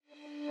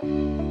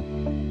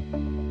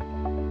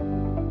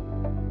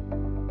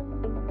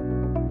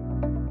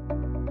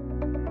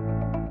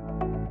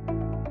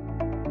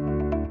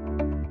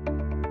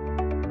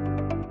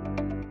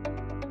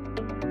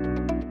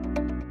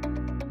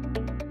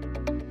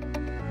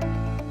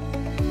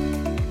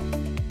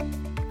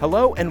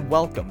Hello and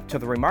welcome to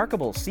the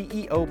Remarkable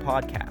CEO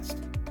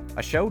Podcast,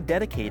 a show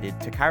dedicated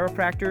to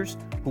chiropractors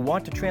who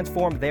want to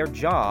transform their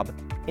job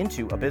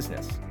into a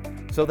business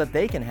so that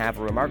they can have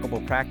a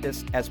remarkable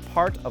practice as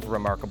part of a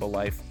remarkable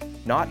life,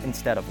 not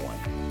instead of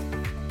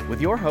one.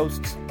 With your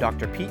hosts,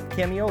 Dr. Pete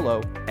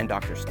Camiolo and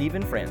Dr.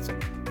 Stephen Franson.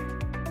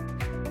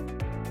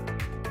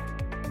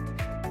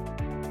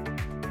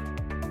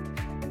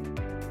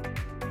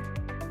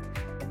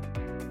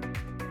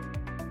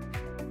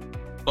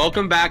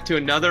 Welcome back to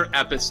another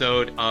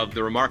episode of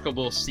the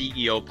Remarkable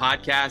CEO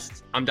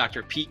Podcast. I'm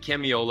Dr. Pete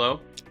Camiolo.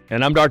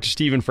 And I'm Dr.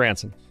 Stephen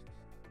Franson.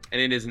 And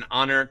it is an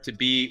honor to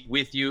be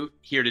with you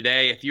here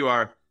today. If you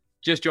are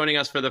just joining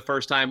us for the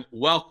first time,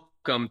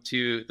 welcome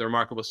to the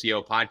Remarkable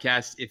CEO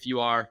Podcast. If you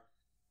are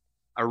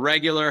a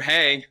regular,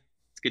 hey,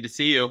 it's good to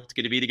see you. It's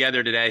good to be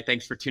together today.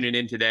 Thanks for tuning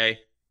in today.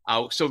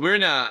 So we're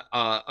in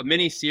a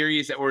mini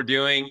series that we're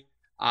doing.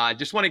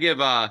 Just want to give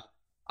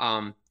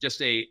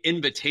just a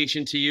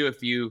invitation to you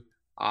if you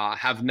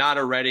have not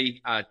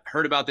already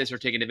heard about this or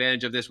taken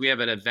advantage of this. We have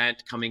an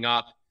event coming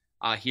up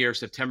here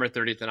September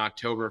 30th and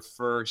October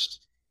 1st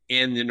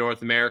in the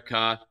North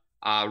America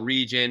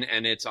region,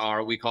 and it's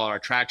we call it our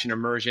Traction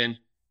Immersion,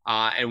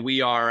 and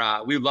we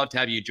would love to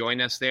have you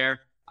join us there.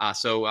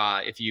 So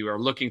if you are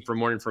looking for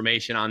more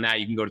information on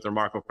that, you can go to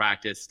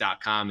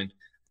theremarkablepractice.com and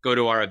go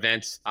to our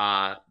events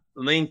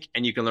link,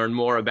 and you can learn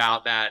more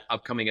about that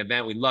upcoming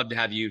event. We'd love to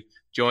have you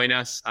join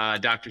us,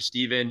 Dr.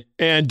 Stephen.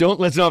 And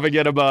let's not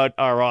forget about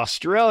our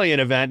Australian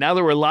event. Now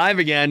that we're live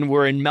again,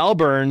 we're in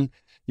Melbourne,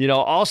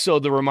 also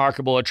the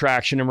Remarkable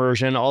Attraction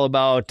Immersion, all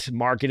about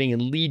marketing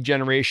and lead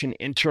generation,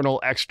 internal,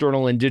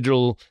 external, and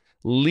digital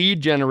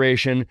lead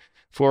generation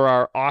for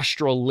our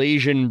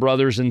Australasian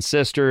brothers and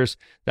sisters.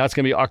 That's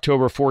going to be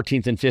October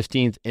 14th and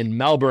 15th in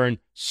Melbourne.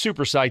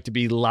 Super psyched to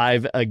be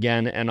live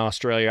again in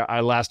Australia.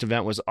 Our last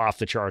event was off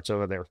the charts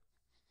over there.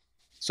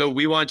 So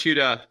we want you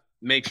to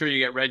make sure you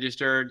get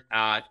registered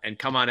and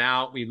come on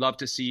out. We'd love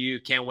to see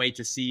you. Can't wait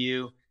to see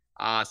you.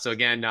 So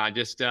again,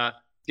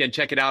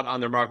 check it out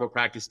on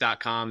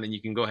theremarkablepractice.com, and you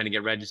can go ahead and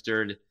get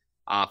registered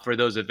for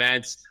those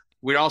events.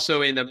 We're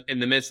also in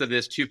the midst of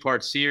this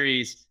two-part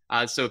series.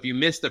 So if you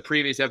missed the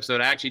previous episode,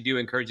 I actually do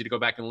encourage you to go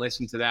back and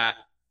listen to that,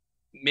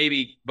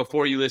 maybe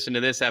before you listen to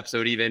this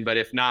episode even, but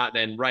if not,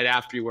 then right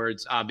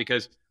afterwards,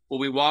 because what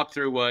we walked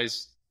through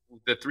was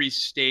the 3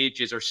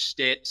 stages or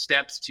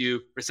steps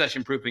to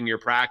recession-proofing your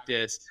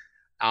practice.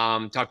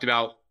 Talked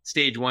about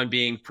stage 1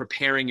 being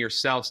preparing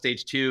yourself,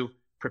 stage 2,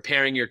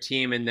 preparing your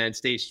team, and then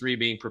stage 3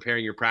 being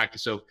preparing your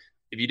practice. So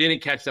if you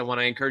didn't catch that one,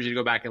 I encourage you to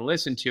go back and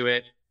listen to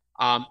it.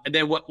 And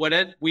then what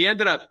we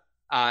ended up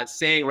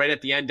saying right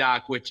at the end,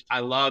 Doc, which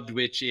I loved,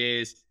 which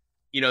is,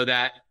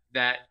 that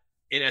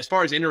as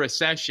far as in a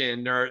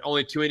recession, there are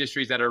only 2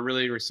 industries that are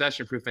really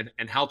recession-proof,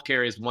 and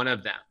healthcare is one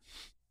of them.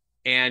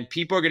 And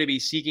people are going to be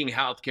seeking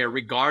healthcare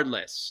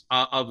regardless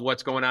of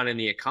what's going on in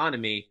the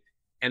economy.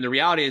 And the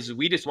reality is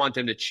we just want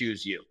them to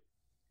choose you.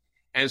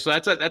 And so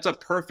that's a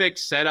perfect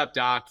setup,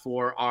 Doc,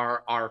 for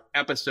our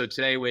episode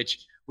today,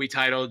 which we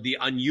titled The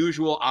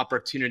Unusual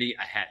Opportunity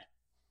Ahead.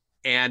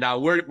 And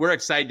we're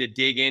excited to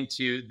dig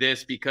into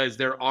this because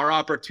there are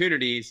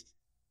opportunities.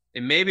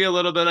 It may be a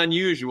little bit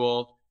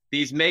unusual.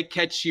 These may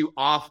catch you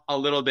a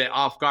little bit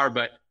off guard,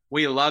 but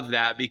we love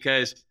that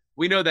because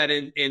we know that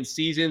in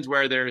seasons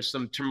where there's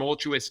some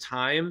tumultuous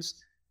times,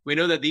 we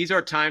know that these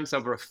are times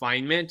of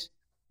refinement.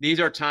 These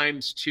are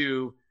times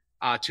to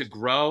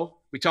grow.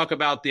 We talk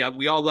about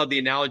we all love the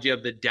analogy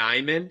of the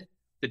diamond.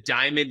 The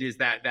diamond is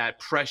that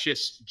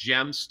precious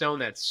gemstone,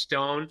 that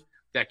stone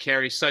that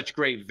carries such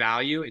great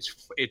value.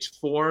 It's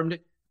formed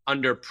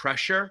under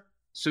pressure.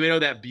 So we know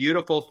that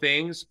beautiful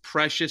things,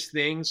 precious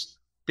things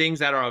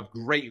that are of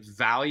great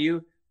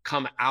value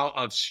come out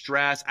of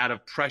stress, out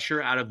of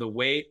pressure, out of the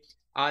weight.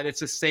 And it's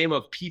the same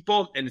of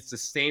people, and it's the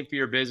same for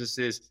your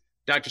businesses.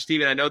 Dr.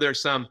 Stephen, I know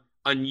there's some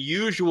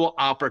unusual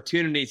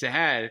opportunities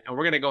ahead, and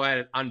we're going to go ahead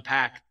and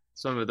unpack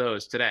some of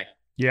those today.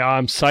 Yeah,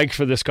 I'm psyched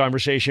for this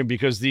conversation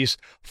because these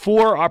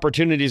 4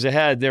 opportunities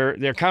ahead, they're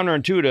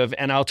counterintuitive,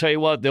 and I'll tell you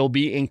what, they'll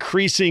be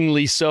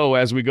increasingly so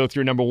as we go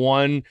through number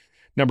 1,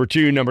 number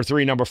 2, number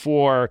 3, number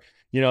 4.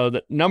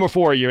 The number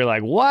 4, you're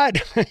like,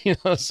 what?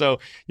 So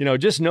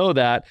just know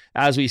that,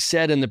 as we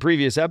said in the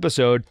previous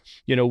episode,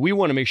 we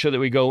want to make sure that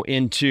we go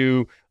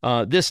into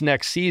this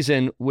next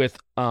season with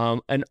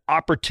an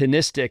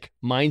opportunistic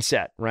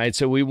mindset, right?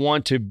 So we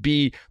want to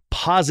be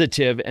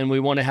positive, and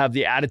we want to have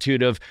the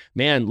attitude of,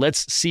 man,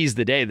 let's seize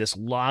the day. There's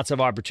lots of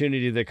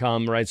opportunity that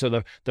come, right?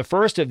 So the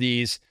first of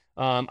these,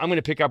 I'm going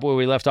to pick up where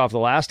we left off the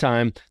last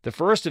time. The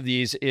first of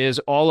these is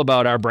all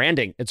about our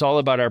branding. It's all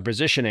about our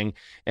positioning,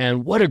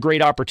 and what a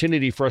great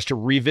opportunity for us to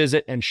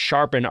revisit and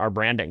sharpen our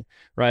branding,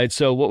 right?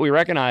 So what we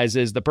recognize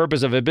is the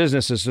purpose of a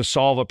business is to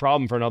solve a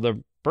problem for another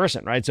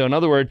person, right? So in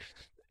other words,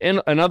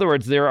 in other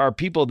words, there are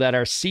people that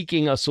are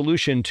seeking a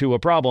solution to a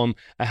problem,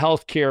 a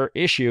healthcare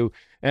issue.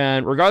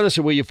 And regardless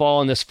of where you fall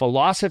on this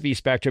philosophy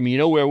spectrum, you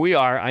know where we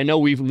are. I know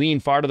we've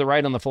leaned far to the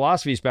right on the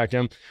philosophy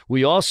spectrum.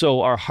 We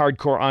also are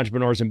hardcore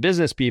entrepreneurs and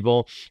business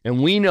people.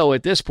 And we know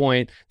at this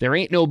point, there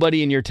ain't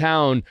nobody in your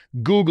town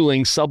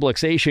Googling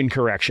subluxation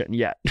correction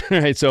yet,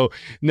 right? So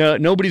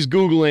nobody's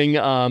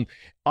Googling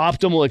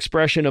optimal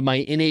expression of my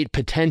innate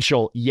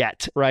potential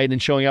yet, right?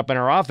 And showing up in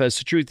our office.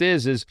 The truth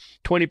is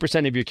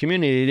 20% of your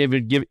community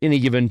at any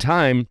given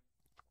time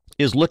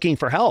is looking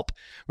for help,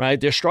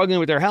 right? They're struggling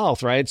with their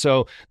health, right?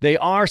 So they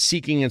are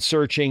seeking and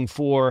searching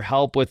for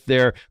help with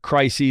their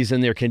crises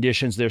and their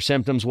conditions, their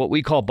symptoms, what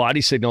we call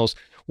body signals.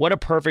 What a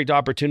perfect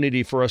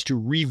opportunity for us to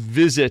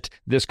revisit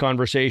this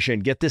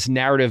conversation, get this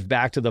narrative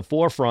back to the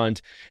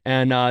forefront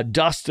and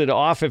dust it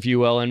off, if you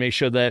will, and make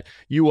sure that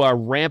you are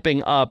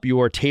ramping up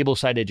your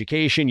tableside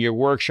education, your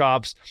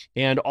workshops,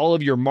 and all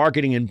of your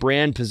marketing and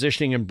brand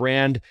positioning and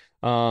brand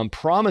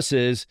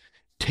promises.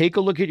 Take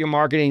a look at your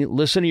marketing,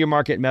 listen to your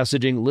market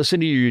messaging, listen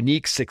to your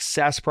unique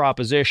success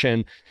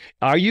proposition.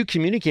 Are you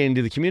communicating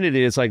to the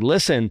community? It's like,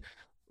 listen,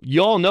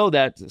 you all know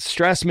that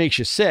stress makes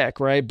you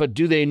sick, right? But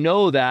do they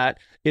know that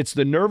it's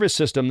the nervous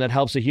system that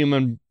helps a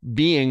human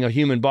being, a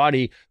human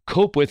body,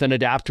 cope with and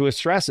adapt to its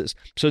stresses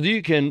so that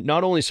you can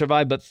not only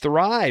survive, but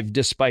thrive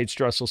despite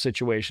stressful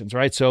situations,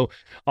 right? So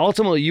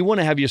ultimately, you want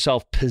to have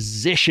yourself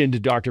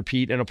positioned, Dr.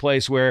 Pete, in a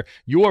place where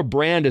your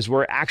brand is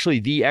where actually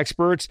the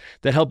experts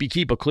that help you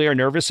keep a clear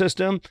nervous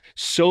system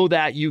so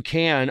that you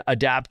can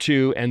adapt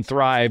to and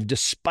thrive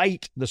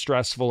despite the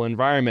stressful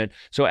environment.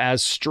 So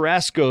as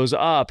stress goes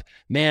up,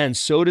 man,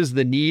 so does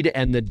the need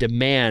and the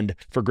demand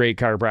for great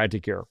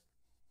chiropractic care.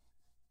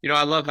 You know,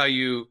 I love how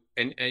you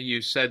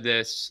said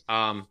this.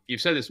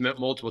 You've said this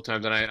multiple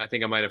times, and I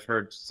think I might have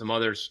heard some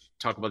others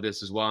talk about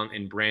this as well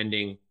in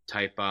branding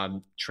type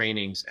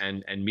trainings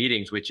and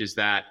meetings, which is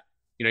that,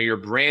 you know, your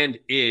brand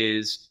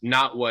is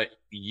not what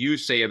you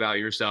say about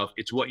yourself;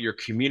 it's what your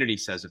community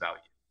says about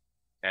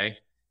you. Okay,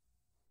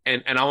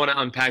 and I want to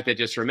unpack that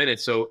just for a minute.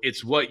 So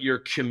it's what your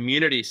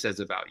community says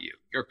about you.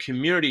 Your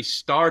community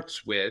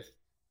starts with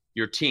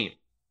your team.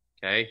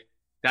 Okay.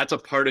 That's a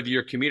part of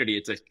your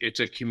community. It's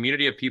a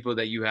community of people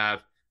that you have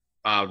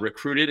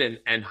recruited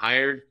and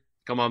hired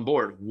come on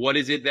board. What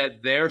is it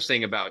that they're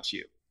saying about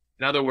you?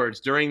 In other words,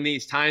 during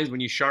these times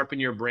when you sharpen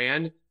your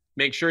brand,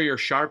 make sure you're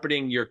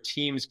sharpening your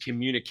team's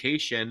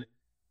communication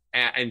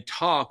and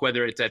talk,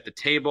 whether it's at the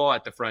table,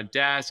 at the front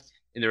desk,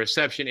 in the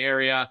reception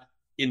area,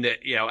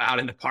 out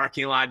in the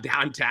parking lot,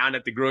 downtown,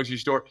 at the grocery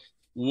store.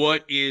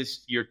 What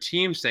is your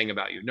team saying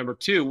about you? Number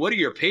two, what are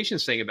your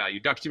patients saying about you?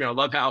 Dr. Stephen, I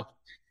love how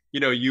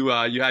you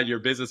had your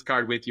business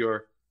card with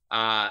your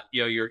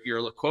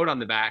quote on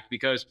the back,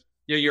 because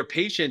your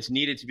patients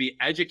needed to be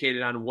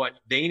educated on what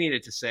they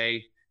needed to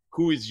say.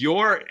 Who's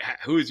your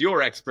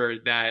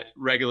expert that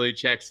regularly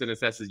checks and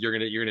assesses? You're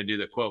gonna do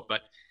the quote,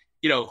 but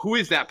who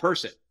is that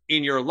person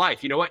in your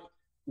life? You know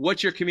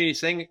what's your community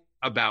saying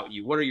about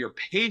you? What are your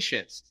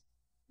patients?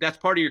 That's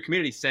part of your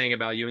community saying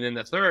about you. And then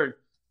the third,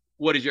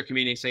 what is your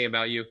community saying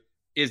about you?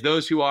 Is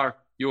those who are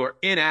your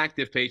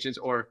inactive patients,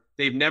 or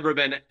they've never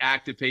been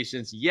active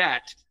patients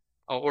yet,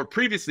 or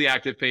previously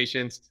active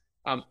patients.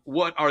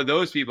 What are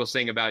those people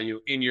saying about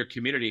you in your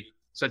community?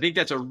 So I think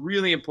that's a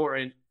really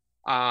important,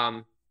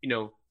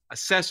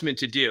 assessment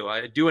to do.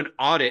 Do an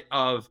audit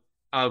of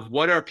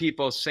what are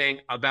people saying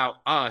about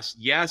us.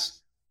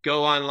 Yes,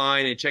 go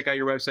online and check out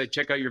your website,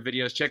 check out your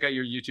videos, check out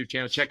your YouTube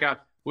channel, check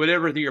out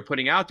whatever you're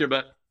putting out there,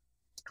 but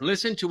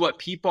listen to what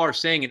people are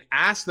saying and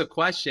ask the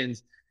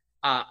questions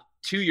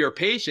to your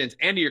patients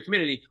and to your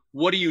community.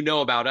 What do you know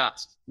about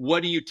us?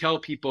 What do you tell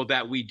people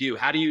that we do?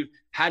 How do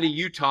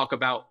you talk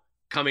about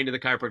coming to the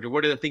chiropractor?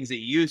 What are the things that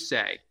you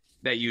say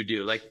that you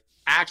do? Like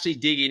actually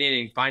digging in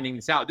and finding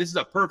this out. This is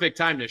a perfect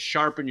time to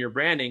sharpen your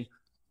branding.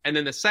 And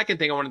then the second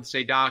thing I wanted to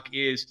say, Doc,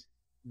 is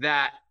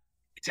that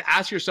to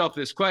ask yourself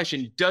this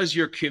question: does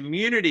your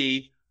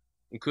community,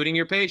 including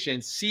your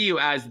patients, see you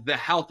as the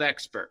health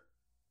expert?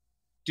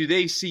 Do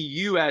they see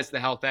you as the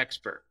health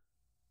expert?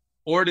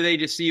 Or do they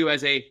just see you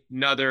as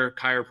another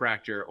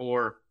chiropractor?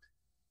 Or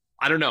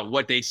I don't know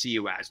what they see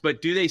you as,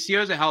 but do they see you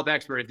as a health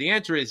expert? If the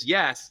answer is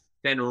yes,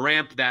 then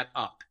ramp that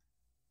up.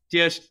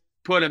 Just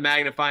put a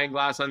magnifying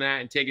glass on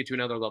that and take it to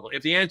another level.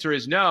 If the answer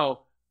is no,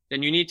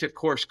 then you need to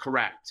course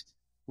correct.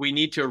 We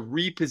need to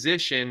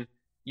reposition.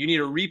 You need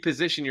to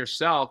reposition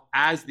yourself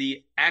as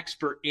the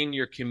expert in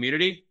your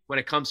community when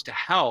it comes to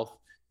health.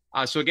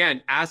 So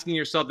again, asking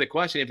yourself the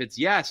question, if it's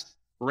yes,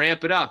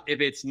 ramp it up.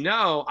 If it's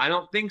no, I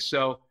don't think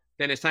so,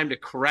 then it's time to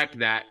correct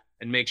that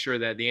and make sure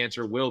that the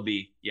answer will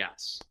be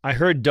yes. I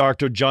heard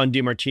Dr. John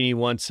Demartini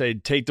once say,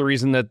 take the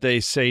reason that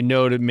they say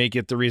no to make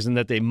it the reason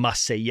that they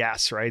must say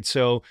yes, right?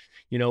 So,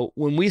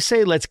 When we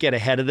say let's get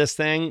ahead of this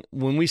thing,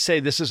 when we say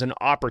this is an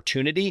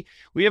opportunity,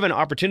 we have an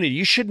opportunity.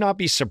 You should not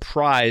be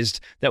surprised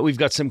that we've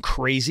got some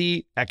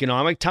crazy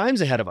economic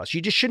times ahead of us.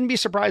 You just shouldn't be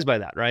surprised by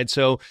that, right?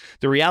 So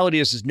the reality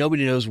is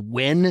nobody knows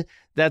when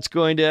that's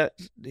going to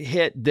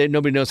hit.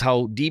 Nobody knows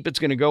how deep it's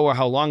going to go or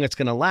how long it's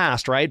going to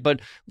last, right? But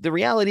the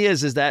reality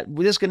is that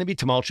there's going to be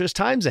tumultuous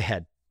times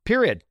ahead,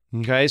 period.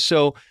 Okay,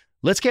 so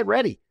let's get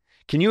ready.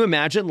 Can you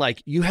imagine,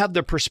 you have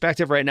the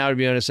perspective right now to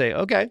be able to say,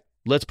 okay,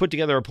 let's put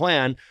together a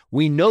plan.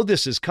 We know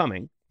this is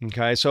coming.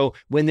 Okay. So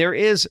when there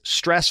is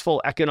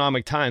stressful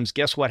economic times,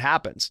 guess what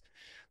happens?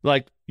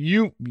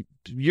 You're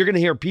going to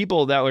hear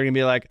people that are going to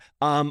be like,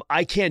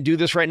 I can't do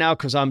this right now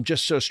because I'm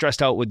just so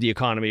stressed out with the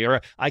economy,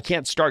 or I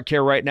can't start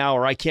care right now,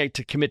 or I can't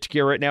commit to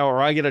care right now,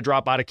 or I got to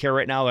drop out of care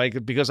right now,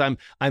 because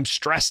I'm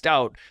stressed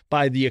out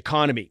by the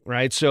economy,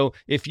 right? So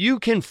if you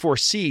can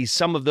foresee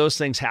some of those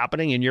things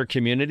happening in your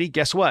community,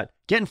 guess what?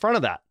 Get in front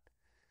of that.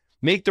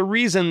 Make the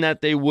reason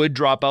that they would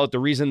drop out the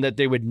reason that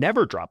they would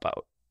never drop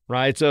out,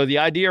 right? So the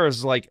idea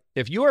is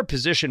if you are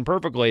positioned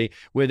perfectly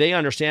where they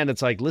understand,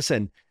 it's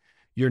listen,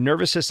 your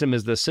nervous system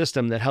is the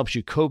system that helps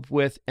you cope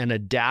with and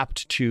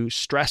adapt to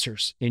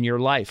stressors in your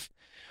life.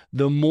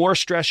 The more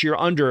stress you're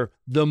under,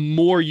 the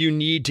more you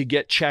need to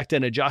get checked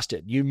and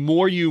adjusted. The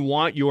more you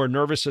want your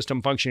nervous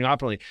system functioning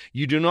optimally.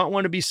 You do not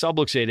want to be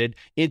subluxated,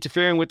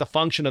 interfering with the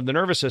function of the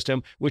nervous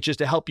system, which is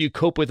to help you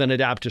cope with and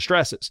adapt to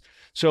stresses.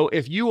 So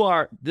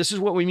this is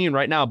what we mean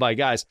right now by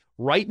guys,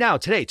 right now,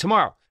 today,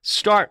 tomorrow,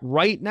 start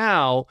right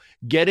now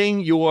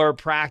getting your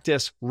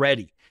practice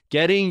ready,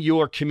 getting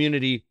your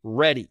community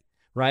ready,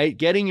 right?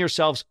 Getting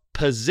yourselves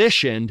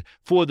positioned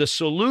for the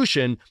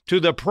solution to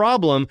the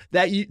problem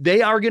that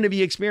they are going to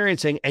be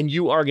experiencing and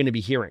you are going to be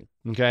hearing.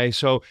 Okay.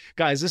 So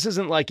guys, this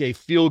isn't like a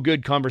feel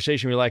good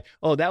conversation. You're like,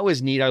 oh, that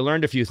was neat. I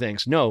learned a few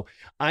things. No,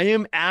 I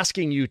am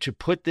asking you to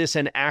put this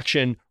in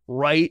action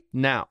right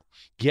now.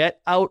 Get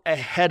out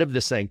ahead of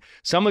this thing.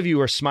 Some of you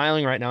are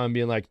smiling right now and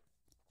being like,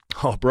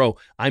 oh, bro,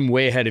 I'm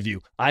way ahead of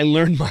you. I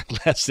learned my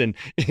lesson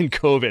in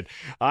COVID.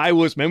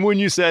 Remember when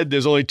you said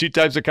there's only two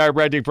types of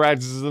chiropractic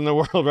practices in the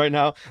world right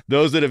now?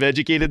 Those that have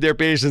educated their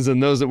patients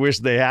and those that wish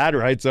they had,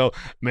 right? So,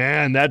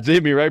 man, that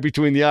hit me right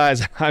between the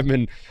eyes. I've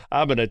been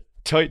a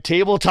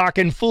table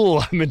talking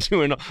fool. I've been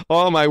doing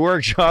all my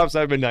workshops.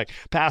 I've been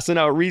passing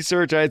out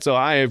research, right? So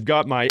I have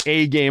got my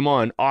A game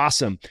on.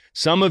 Awesome.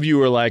 Some of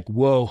you are like,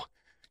 whoa,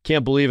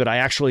 can't believe it. I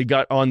actually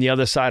got on the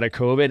other side of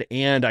COVID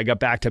and I got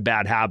back to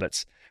bad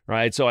habits.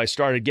 Right. So I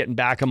started getting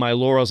back on my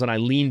laurels and I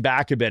leaned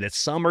back a bit. It's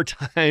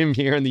summertime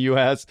here in the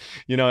US.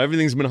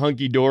 Everything's been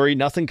hunky dory.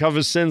 Nothing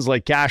covers sins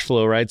like cash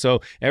flow. Right.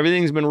 So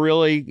everything's been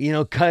really,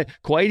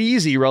 quite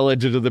easy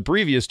relative to the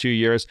previous 2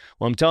 years.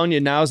 Well, I'm telling you,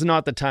 now is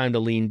not the time to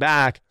lean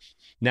back.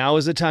 Now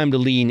is the time to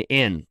lean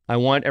in. I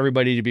want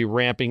everybody to be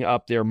ramping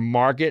up their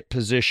market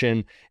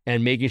position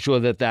and making sure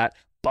that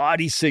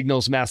body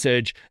signals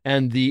message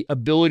and the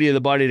ability of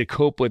the body to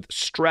cope with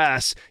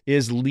stress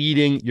is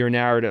leading your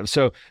narrative.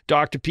 So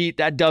Dr. Pete,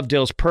 that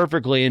dovetails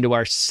perfectly into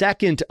our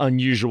second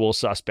unusual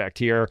suspect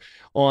here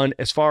on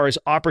as far as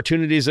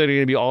opportunities that are going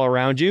to be all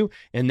around you,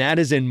 and that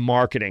is in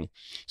marketing.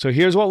 So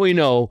here's what we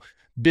know.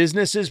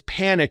 Businesses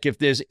panic if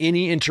there's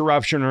any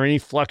interruption or any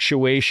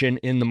fluctuation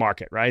in the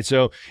market, right?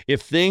 So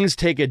if things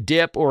take a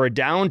dip or a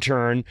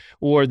downturn,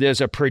 or there's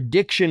a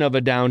prediction of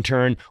a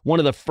downturn, one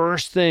of the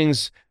first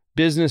things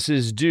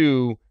businesses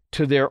do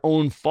to their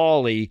own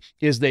folly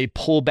is they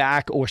pull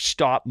back or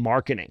stop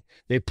marketing.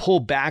 They pull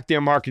back their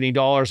marketing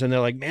dollars and they're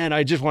like, man,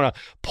 I just want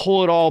to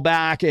pull it all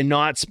back and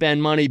not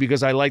spend money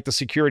because I like the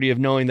security of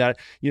knowing that,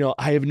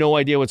 I have no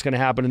idea what's going to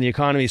happen in the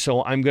economy.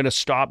 So I'm going to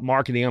stop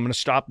marketing. I'm going to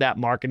stop that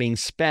marketing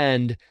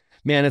spend.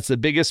 Man, it's the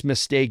biggest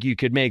mistake you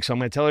could make. So I'm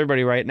going to tell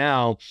everybody right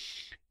now,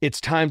 it's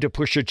time to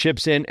push your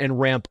chips in and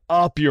ramp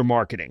up your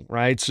marketing,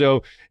 right?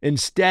 So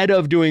instead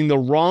of doing the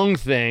wrong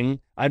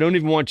thing, I don't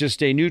even want you to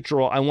stay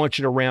neutral. I want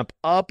you to ramp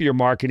up your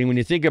marketing. When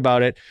you think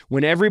about it,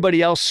 when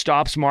everybody else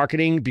stops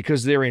marketing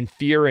because they're in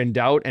fear and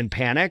doubt and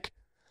panic,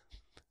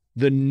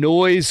 the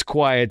noise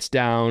quiets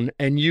down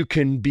and you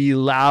can be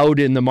loud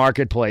in the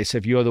marketplace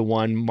if you're the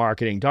one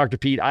marketing. Dr.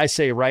 Pete, I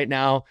say right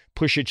now,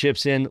 push your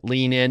chips in,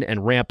 lean in,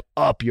 and ramp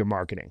up your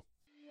marketing.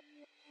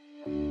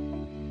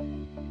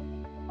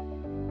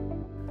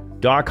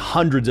 Doc,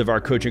 hundreds of our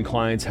coaching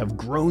clients have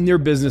grown their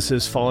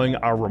businesses following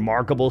our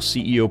remarkable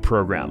CEO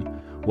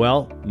program.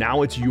 Well,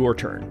 now it's your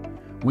turn.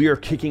 We are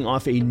kicking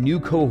off a new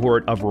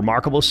cohort of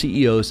remarkable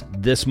CEOs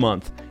this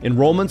month.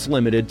 Enrollment's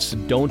limited, so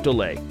don't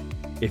delay.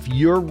 If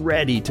you're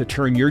ready to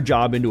turn your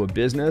job into a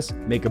business,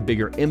 make a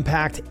bigger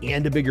impact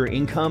and a bigger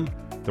income,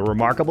 the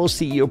Remarkable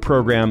CEO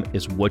program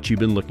is what you've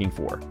been looking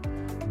for.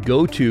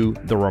 Go to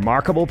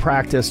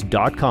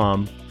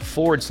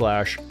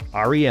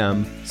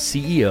theremarkablepractice.com/REM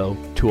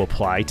CEO to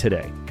apply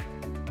today.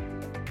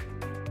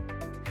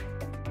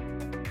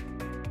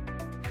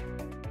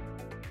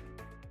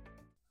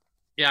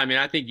 Yeah, I mean,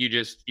 I think you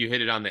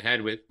hit it on the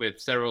head with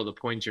several of the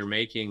points you're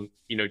making,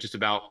 just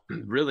about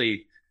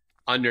really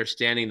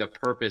understanding the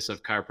purpose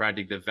of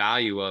chiropractic, the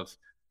value of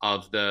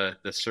the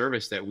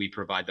service that we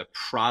provide, the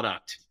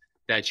product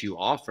that you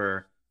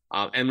offer,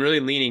 and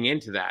really leaning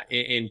into that,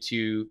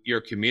 into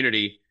your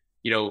community.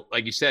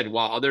 Like you said,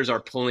 while others are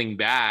pulling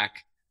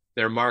back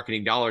their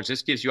marketing dollars,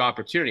 this gives you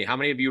opportunity. How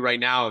many of you right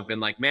now have been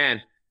like, man,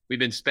 we've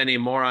been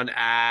spending more on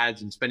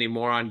ads and spending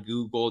more on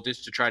Google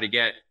just to try to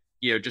get,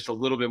 just a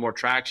little bit more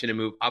traction and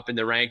move up in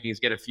the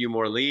rankings, get a few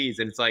more leads.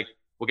 And it's like,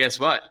 well, guess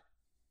what?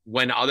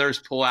 When others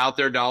pull out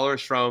their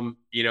dollars from,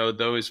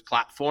 those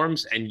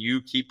platforms and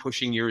you keep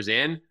pushing yours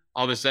in,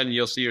 all of a sudden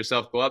you'll see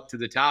yourself go up to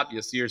the top.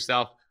 You'll see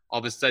yourself all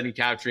of a sudden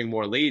capturing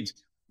more leads.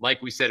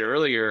 Like we said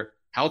earlier,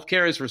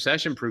 healthcare is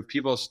recession proof.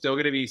 People are still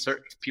going to be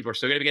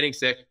getting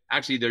sick.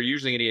 Actually, they're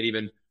usually going to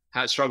even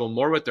struggle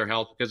more with their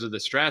health because of the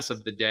stress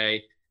of the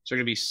day. So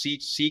they're going to be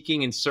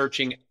seeking and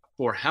searching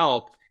for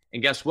help.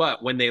 And guess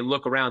what? When they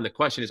look around, the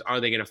question is, are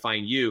they going to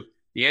find you?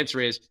 The answer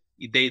is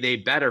they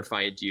better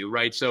find you,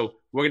 right? So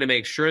we're going to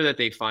make sure that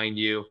they find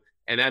you.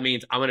 And that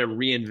means I'm going to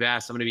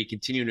reinvest. I'm going to be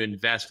continuing to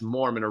invest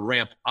more. I'm going to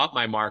ramp up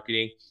my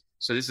marketing.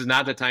 So this is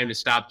not the time to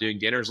stop doing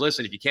dinners.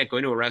 Listen, if you can't go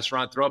into a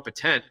restaurant, throw up a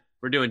tent.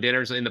 We're doing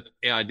dinners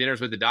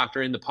dinners with the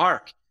doctor in the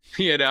park.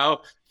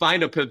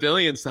 Find a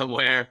pavilion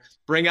somewhere,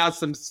 bring out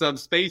some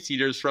space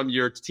heaters from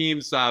your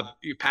team's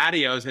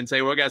patios and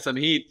say, we got some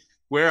heat.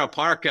 We're a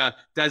parka,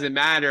 doesn't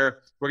matter.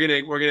 We're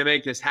gonna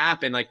make this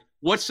happen. Like,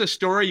 what's the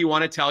story you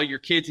want to tell your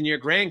kids and your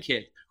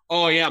grandkids?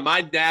 Oh yeah,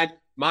 my dad,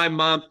 my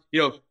mom,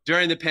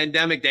 during the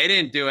pandemic, they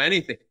didn't do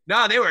anything.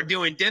 No, they were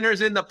doing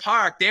dinners in the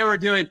park. They were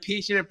doing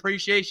Patient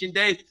Appreciation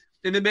Days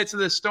in the midst of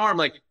the storm.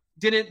 Like,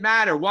 didn't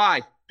matter.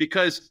 Why?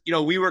 Because,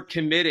 we were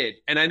committed.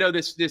 And I know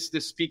this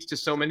speaks to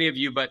so many of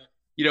you, but,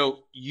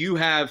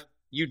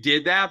 you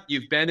did that.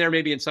 You've been there,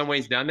 maybe in some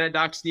ways done that,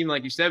 Doc Steve,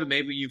 like you said, but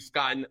maybe you've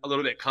gotten a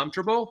little bit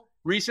comfortable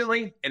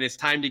recently, and it's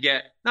time to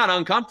get not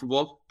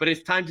uncomfortable, but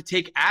it's time to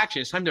take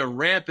action. It's time to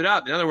ramp it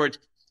up. In other words,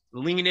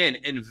 lean in,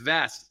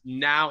 invest.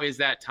 Now is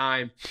that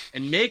time,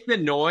 and make the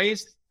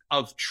noise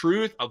of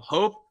truth, of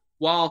hope,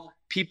 while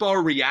people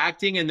are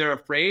reacting and they're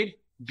afraid.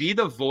 Be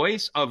the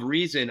voice of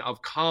reason,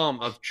 of calm,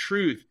 of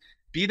truth.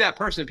 Be that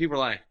person. People are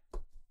like,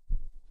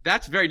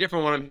 that's very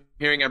different from what I'm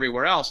hearing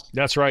everywhere else.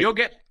 That's right.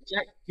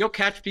 You'll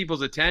catch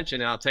people's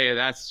attention, and I'll tell you,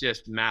 that's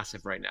just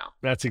massive right now.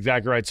 That's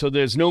exactly right. So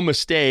there's no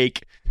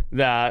mistake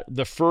that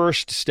the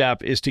first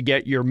step is to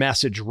get your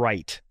message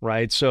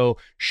right? So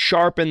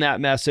sharpen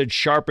that message,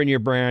 sharpen your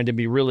brand, and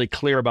be really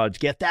clear about it.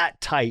 Get that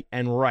tight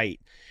and right.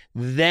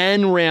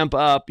 Then ramp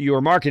up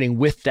your marketing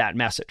with that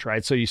message,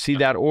 right? So you see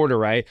that order,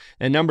 right?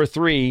 And number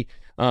 3,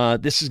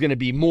 this is going to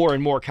be more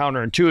and more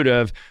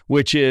counterintuitive,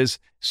 which is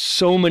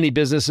so many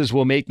businesses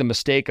will make the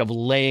mistake of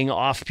laying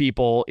off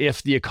people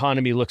if the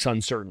economy looks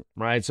uncertain,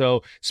 right?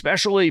 So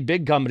especially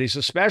big companies,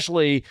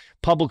 especially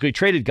publicly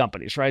traded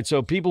companies, right?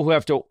 So people who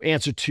have to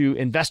answer to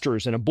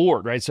investors and a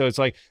board, right? So it's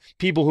like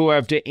people who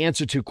have to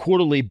answer to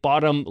quarterly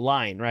bottom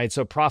line, right?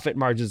 So profit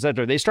margins, et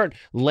cetera. They start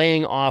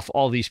laying off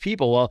all these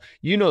people. Well,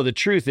 the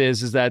truth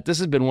is that this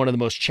has been one of the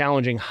most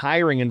challenging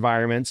hiring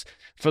environments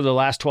for the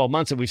last 12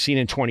 months that we've seen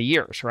in 20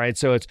 years, right?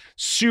 So it's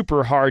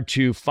super hard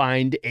to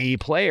find A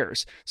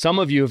players. Some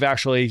of you have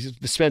actually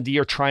spent the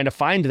year trying to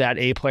find that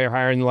A player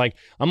hire, and like,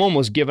 I'm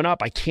almost given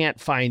up. I can't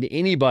find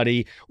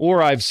anybody,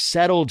 or I've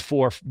settled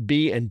for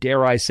B and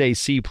dare I say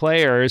C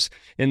players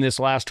in this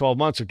last 12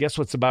 months. So guess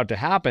what's about to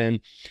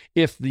happen?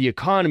 If the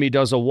economy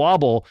does a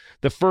wobble,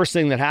 the first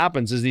thing that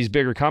happens is these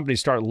bigger companies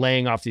start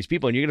laying off these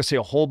people, and you're going to see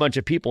a whole bunch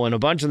of people, and a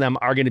bunch of them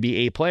are going to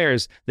be A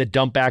players that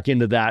dump back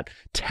into that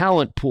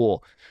talent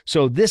pool.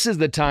 So this is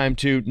the time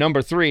to,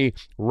 number 3,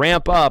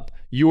 ramp up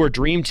your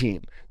dream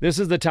team. This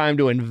is the time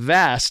to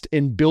invest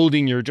in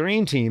building your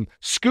dream team.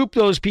 Scoop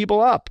those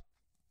people up.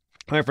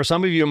 All right, for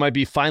some of you, it might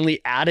be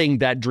finally adding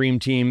that dream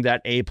team,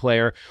 that A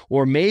player,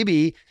 or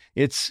maybe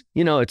it's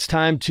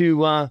time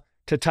to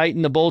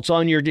tighten the bolts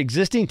on your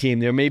existing team.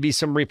 There may be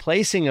some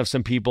replacing of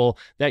some people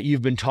that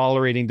you've been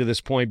tolerating to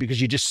this point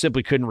because you just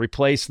simply couldn't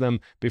replace them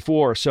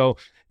before. So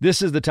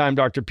this is the time,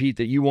 Dr. Pete,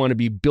 that you want to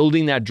be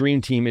building that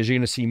dream team, as you're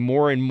going to see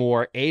more and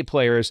more A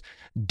players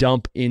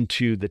dump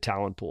into the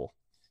talent pool.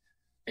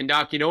 And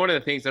Doc, one of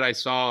the things that I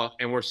saw,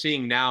 and we're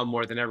seeing now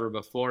more than ever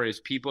before, is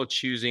people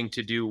choosing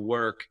to do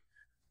work,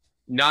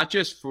 not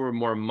just for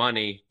more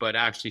money, but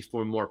actually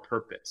for more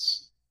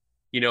purpose.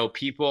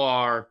 People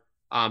are,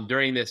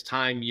 during this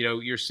time,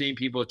 you're seeing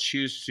people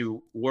choose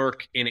to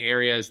work in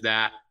areas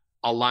that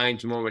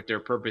aligns more with their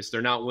purpose.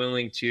 They're not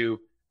willing to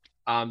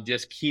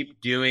just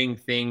keep doing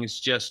things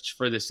just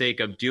for the sake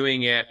of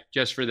doing it,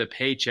 just for the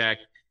paycheck.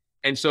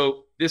 And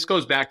so this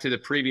goes back to the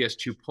previous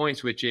 2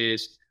 points, which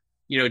is,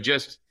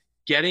 just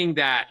getting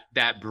that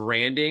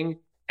branding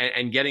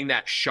and getting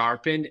that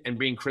sharpened and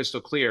being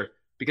crystal clear,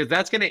 because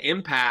that's going to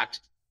impact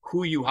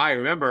who you hire.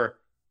 Remember,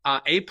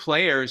 A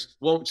players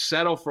won't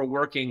settle for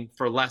working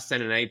for less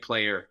than an A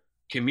player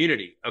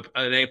community,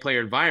 an A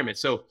player environment.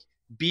 So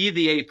be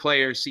the A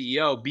player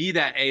CEO, be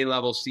that A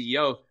level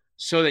CEO,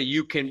 so that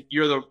you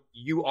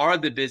are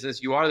the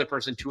business, you are the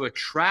person to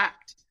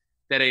attract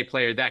that A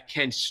player that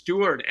can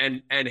steward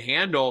and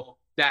handle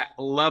that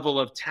level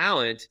of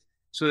talent,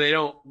 so they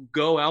don't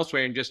go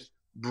elsewhere and just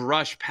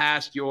brush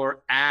past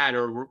your ad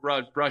or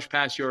brush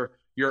past your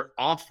your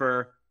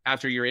offer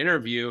after your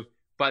interview,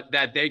 but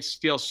that they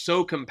feel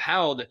so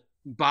compelled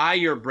by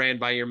your brand,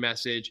 by your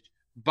message,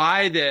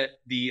 by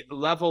the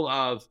level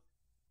of,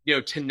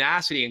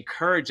 tenacity and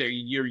courage that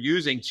you're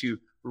using to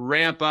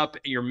ramp up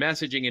your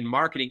messaging and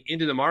marketing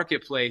into the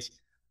marketplace,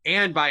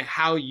 and by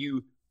how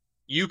you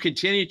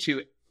continue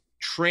to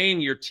train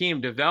your team,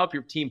 develop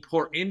your team,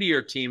 pour into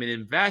your team, and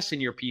invest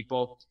in your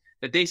people,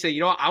 that they say,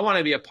 I want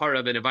to be a part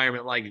of an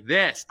environment like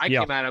this. I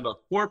came out of a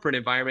corporate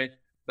environment,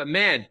 but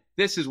man,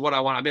 this is what I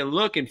want. I've been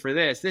looking for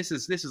this. This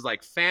is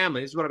like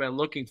family. This is what I've been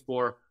looking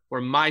for, where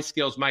my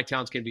skills, my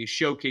talents can be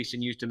showcased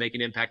and used to make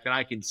an impact that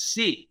I can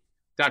see.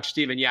 Dr.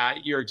 Stephen, yeah,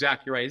 you're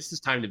exactly right. This is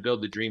time to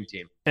build the dream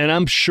team. And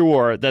I'm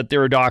sure that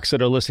there are docs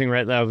that are listening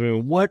right now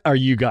going, what are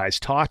you guys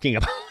talking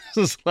about?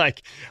 It's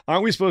like,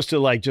 aren't we supposed to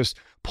like just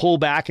pull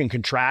back and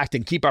contract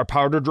and keep our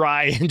powder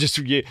dry and just,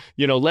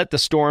 let the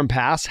storm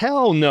pass?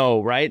 Hell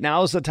no, right?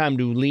 Now is the time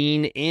to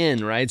lean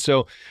in, right?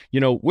 So,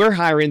 we're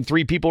hiring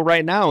 3 people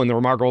right now in the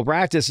Remarkable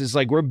Practice. It's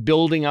like we're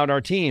building out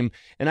our team,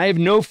 and I have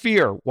no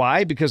fear.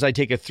 Why? Because I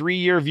take a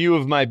 3-year view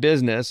of my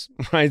business,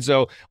 right?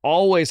 So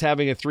always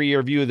having a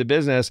 3-year view of the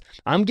business,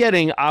 I'm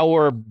getting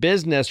our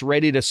business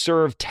ready to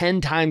serve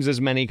 10 times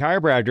as many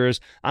chiropractors.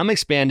 I'm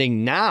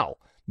expanding now.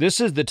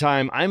 This is the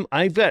time.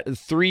 I've got a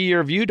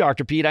 3-year view,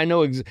 Dr. Pete. I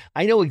know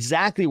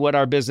exactly what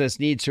our business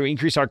needs to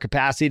increase our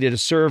capacity to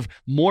serve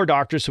more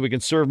doctors so we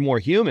can serve more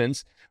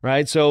humans,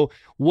 right? So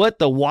what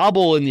the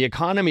wobble in the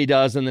economy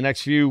does in the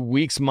next few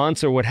weeks,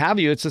 months, or what have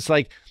you, it's just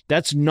like,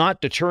 that's not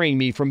deterring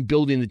me from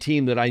building the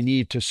team that I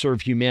need to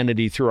serve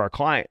humanity through our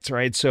clients,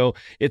 right? So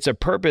it's a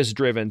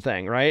purpose-driven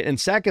thing, right? And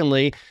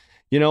secondly,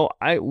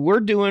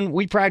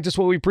 we practice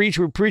what we preach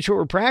what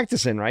we're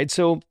practicing, right?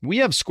 So we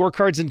have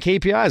scorecards and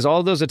KPIs.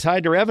 All of those are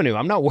tied to revenue.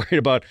 I'm not worried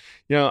about,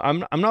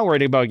 I'm not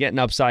worried about getting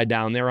upside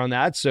down there on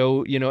that.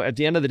 So, at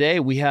the end of the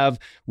day, we have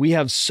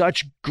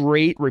such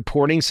great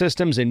reporting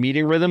systems and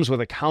meeting rhythms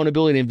with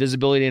accountability and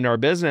visibility in our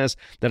business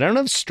that I don't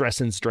have stress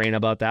and strain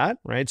about that,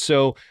 right?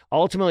 So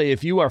ultimately,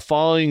 if you are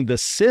following the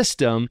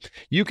system,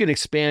 you can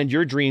expand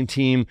your dream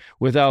team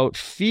without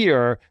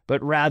fear,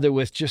 but rather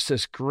with just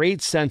this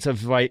great sense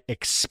of like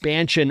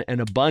expansion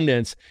and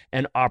abundance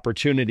and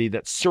opportunity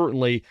that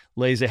certainly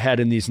lays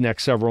ahead in these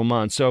next several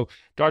months. So,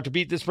 Dr.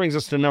 Pete, this brings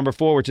us to number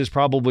 4, which is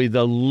probably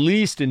the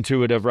least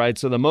intuitive, right?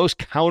 So the most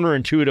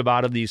counterintuitive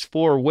out of these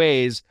 4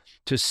 ways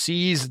to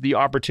seize the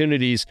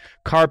opportunities.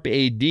 Carpe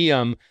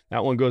diem.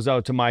 That one goes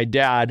out to my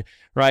dad,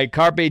 right?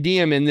 Carpe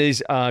diem in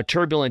these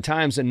turbulent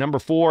times. And number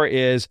 4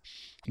 is,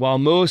 while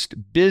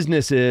most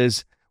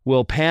businesses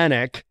will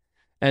panic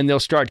and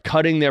they'll start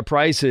cutting their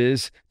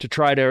prices to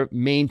try to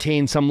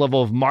maintain some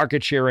level of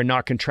market share and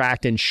not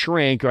contract and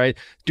shrink, right?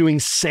 Doing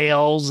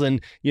sales and,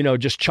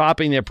 just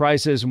chopping their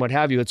prices and what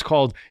have you. It's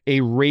called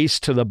a race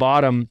to the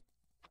bottom.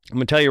 I'm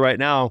going to tell you right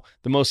now,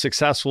 the most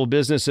successful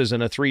businesses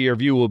in a 3-year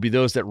view will be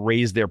those that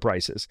raise their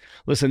prices.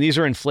 Listen, these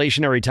are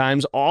inflationary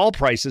times. All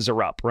prices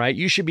are up, right?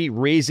 You should be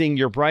raising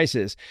your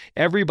prices.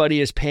 Everybody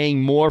is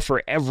paying more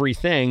for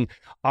everything.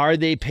 Are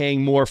they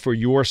paying more for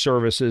your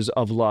services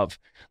of love?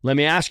 Let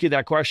me ask you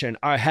that question.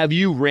 Have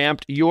you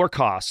ramped your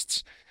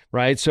costs?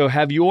 Right? So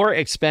have your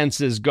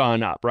expenses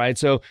gone up, right?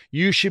 So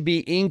you should be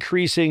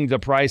increasing the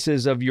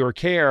prices of your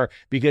care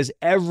because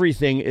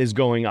everything is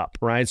going up,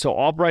 right? So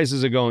all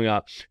prices are going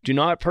up. Do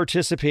not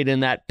participate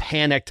in that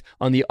panicked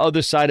on the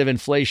other side of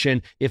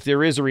inflation. If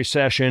there is a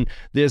recession,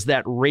 there's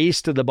that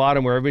race to the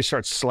bottom where everybody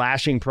starts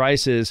slashing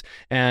prices.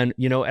 And,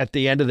 at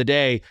the end of the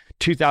day,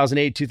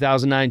 2008,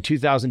 2009,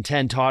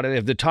 2010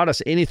 if they taught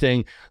us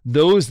anything,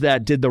 those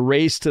that did the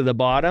race to the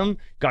bottom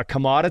got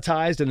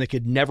commoditized and they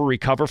could never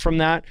recover from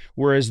that.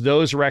 Whereas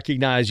those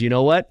recognize,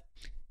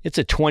 it's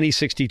a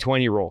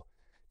 20-60-20 rule.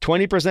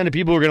 20% of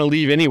people are going to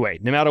leave anyway,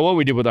 no matter what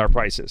we do with our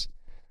prices.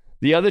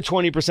 The other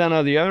 20%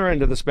 on the other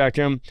end of the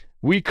spectrum,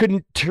 we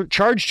couldn't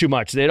charge too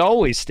much. They'd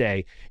always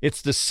stay.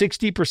 It's the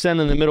 60%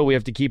 in the middle we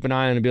have to keep an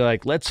eye on and be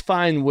like, let's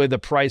find where the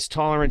price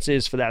tolerance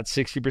is for that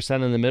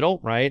 60% in the middle,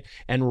 right?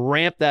 And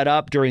ramp that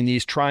up during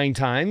these trying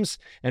times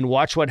and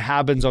watch what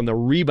happens on the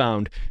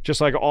rebound. Just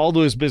like all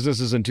those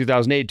businesses in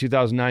 2008,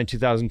 2009,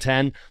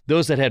 2010,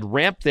 those that had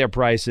ramped their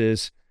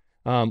prices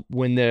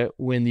when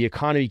the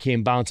economy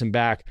came bouncing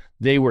back,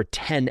 they were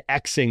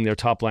 10xing their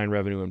top line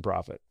revenue and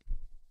profit.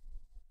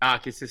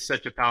 This is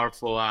such a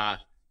powerful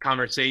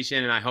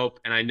conversation, and I hope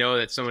and I know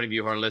that so many of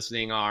you who are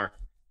listening are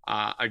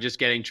just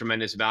getting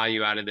tremendous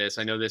value out of this.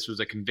 I know this was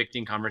a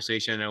convicting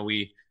conversation. I know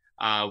we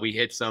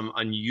hit some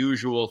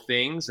unusual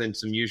things and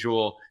some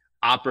usual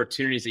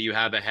opportunities that you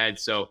have ahead.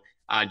 So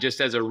just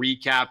as a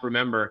recap,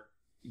 remember,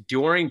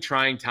 during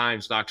trying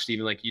times, Dr.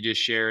 Stephen, like you just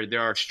shared,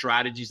 there are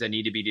strategies that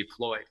need to be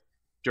deployed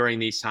during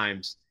these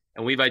times.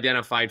 And we've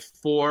identified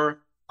 4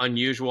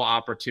 unusual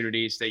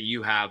opportunities that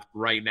you have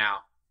right now.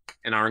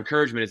 And our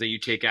encouragement is that you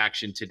take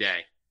action today.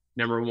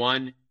 Number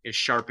 1 is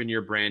sharpen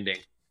your branding.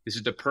 This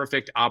is the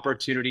perfect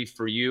opportunity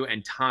for you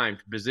and time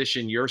to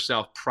position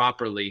yourself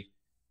properly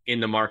in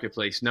the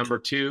marketplace. Number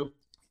 2,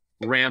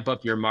 ramp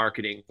up your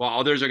marketing. While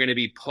others are going to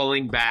be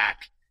pulling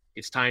back,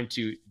 it's time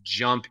to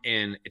jump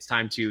in. It's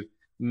time to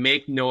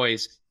make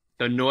noise,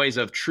 the noise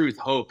of truth,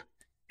 hope,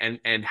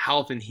 and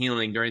health and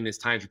healing during this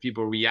time where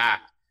people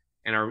react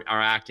and are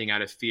acting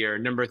out of fear.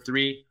 Number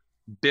 3,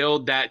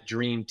 build that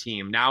dream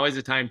team. Now is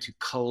the time to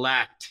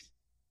collect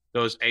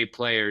those A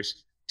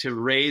players, to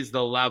raise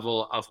the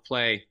level of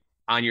play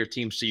on your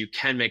team so you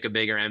can make a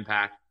bigger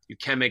impact, you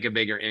can make a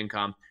bigger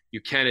income,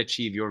 you can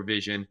achieve your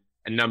vision.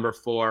 And number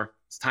 4,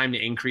 it's time to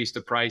increase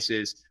the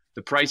prices.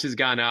 The price has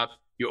gone up.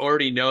 You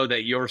already know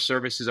that your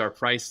services are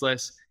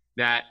priceless,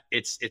 that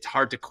it's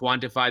hard to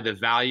quantify the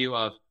value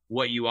of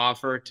what you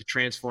offer to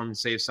transform and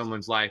save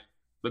someone's life,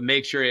 but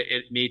make sure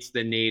it meets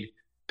the need.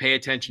 Pay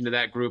attention to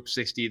that group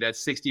 60,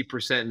 that's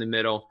 60% in the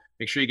middle.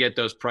 Make sure you get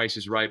those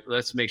prices right.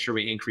 Let's make sure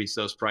we increase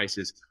those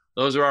prices.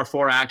 Those are our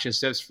 4 action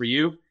steps for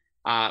you.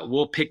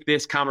 We'll pick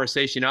this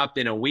conversation up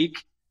in a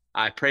week.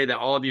 I pray that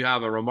all of you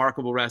have a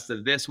remarkable rest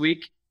of this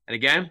week. And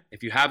again,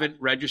 if you haven't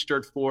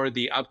registered for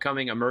the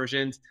upcoming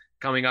immersions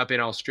coming up in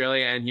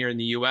Australia and here in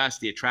the US,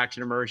 the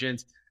attraction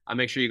immersions,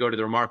 make sure you go to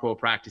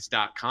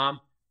theremarkablepractice.com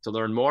to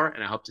learn more,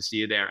 and I hope to see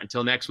you there.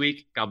 Until next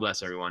week, God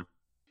bless everyone.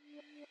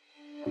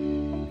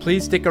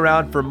 Please stick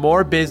around for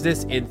more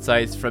business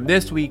insights from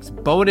this week's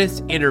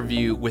bonus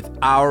interview with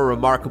our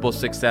remarkable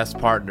success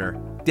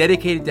partner,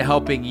 dedicated to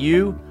helping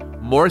you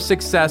more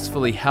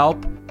successfully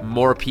help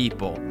more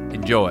people.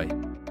 Enjoy.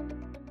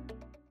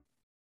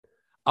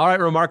 All right,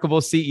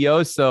 remarkable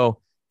CEOs. So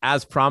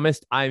as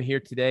promised, I'm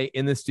here today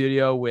in the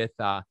studio with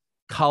a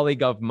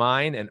colleague of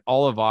mine and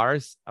all of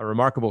ours, a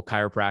remarkable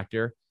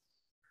chiropractor,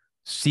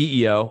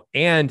 CEO,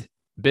 and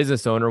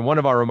business owner, one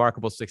of our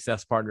remarkable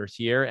success partners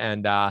here,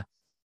 and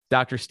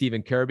Dr.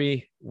 Stephen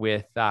Kirby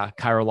with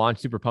ChiroLaunch.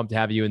 Super pumped to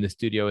have you in the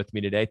studio with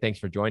me today. Thanks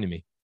for joining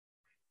me.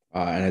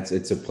 And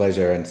it's a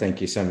pleasure, and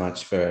thank you so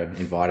much for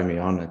inviting me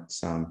on.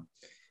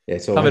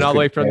 It's coming all the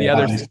way from the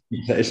other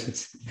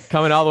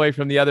coming all the way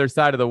from the other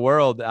side of the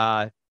world.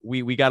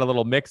 We got a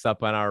little mix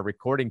up on our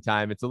recording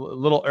time. It's a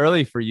little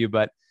early for you,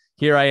 but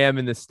here I am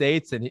in the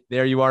States, and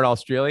there you are in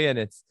Australia, and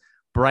it's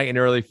bright and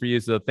early for you.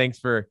 So thanks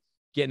for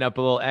getting up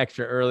a little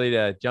extra early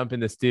to jump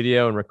in the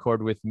studio and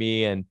record with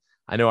me. And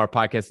I know our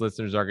podcast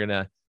listeners are going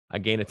to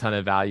gain a ton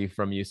of value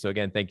from you. So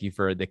again, thank you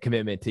for the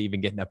commitment to even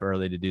getting up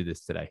early to do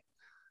this today.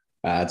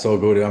 It's all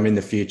good. I'm in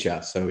the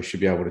future, so we should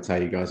be able to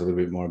tell you guys a little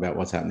bit more about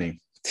what's happening.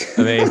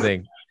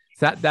 Amazing.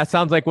 That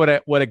sounds like what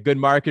a good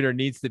marketer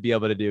needs to be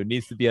able to do.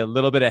 Needs to be a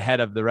little bit ahead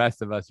of the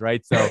rest of us,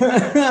 right? So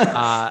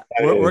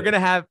we're gonna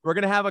have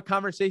a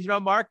conversation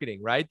about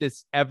marketing, right?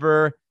 This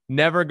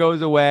never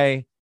goes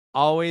away.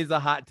 Always a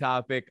hot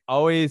topic.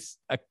 Always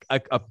a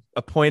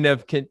point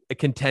of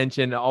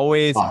contention.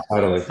 Always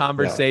a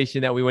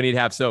conversation that we need to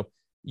have. So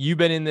you've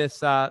been in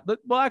this. Well,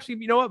 actually,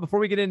 you know what? Before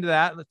we get into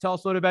that, let's tell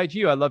us a little about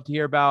you. I'd love to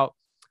hear about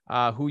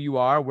who you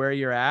are, where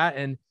you're at,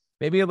 and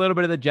maybe a little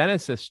bit of the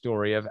genesis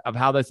story of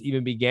how this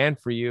even began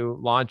for you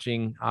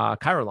launching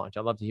ChiroLaunch.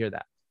 I'd love to hear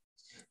that.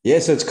 Yeah,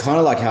 so it's kind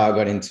of like how I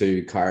got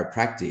into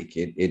chiropractic.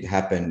 It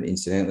happened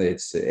incidentally.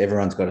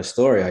 Everyone's got a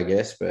story, I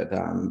guess, but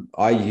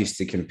I used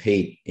to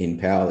compete in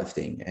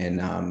powerlifting,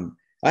 and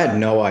I had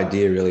no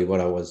idea really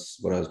what I was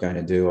going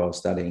to do. I was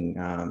studying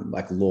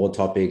like law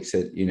topics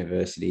at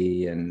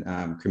university and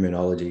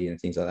criminology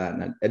and things like that,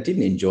 and I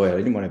didn't enjoy it. I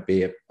didn't want to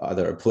be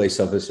either a police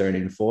officer, an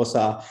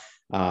enforcer,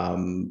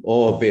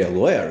 or be a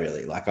lawyer,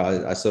 really. Like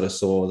I sort of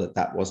saw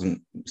that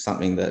wasn't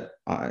something that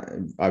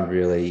I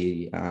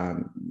really,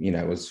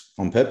 was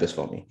on purpose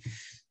for me.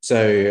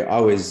 So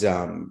I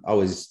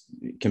was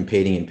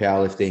competing in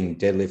powerlifting,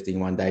 deadlifting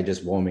one day,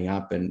 just warming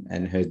up,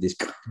 and heard this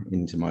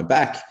into my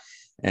back,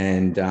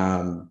 and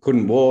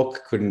couldn't walk.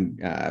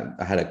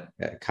 I had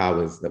a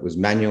car that was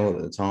manual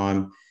at the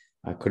time.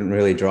 I couldn't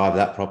really drive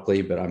that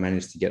properly, but I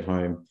managed to get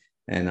home.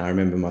 And I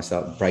remember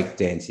myself break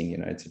dancing,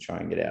 to try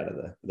and get out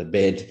of the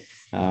bed.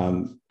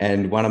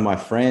 And one of my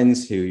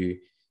friends who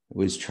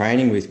was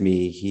training with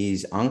me,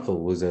 his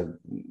uncle was a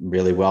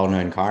really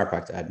well-known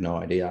chiropractor. I had no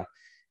idea.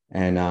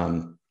 And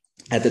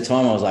at the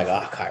time I was like,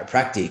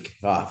 chiropractic.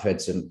 I've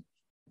heard some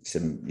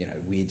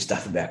weird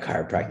stuff about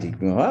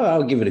chiropractic. Well,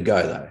 I'll give it a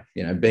go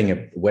though. Being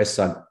a West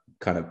Side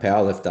kind of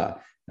powerlifter,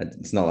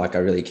 it's not like I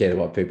really cared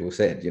what people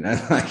said,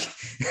 like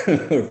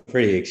we're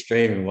pretty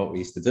extreme in what we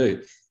used to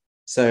do.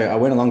 So I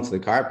went along to the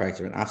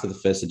chiropractor, and after the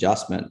first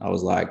adjustment, I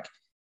was like,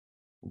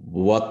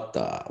 what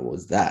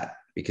was that?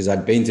 Because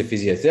I'd been to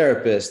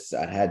physiotherapists,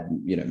 I'd had,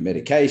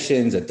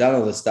 medications, I'd done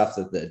all the stuff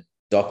that the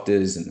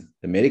doctors and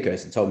the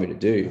medicos had told me to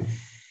do,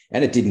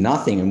 and it did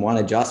nothing. And one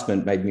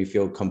adjustment made me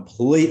feel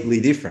completely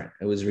different.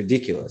 It was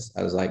ridiculous.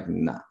 I was like,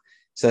 nah.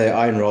 So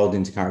I enrolled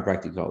into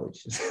chiropractic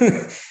college,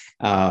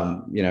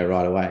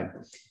 right away.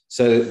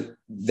 So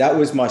that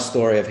was my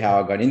story of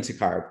how I got into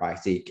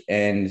chiropractic.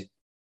 And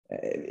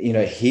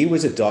he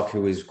was a doc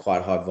who was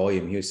quite high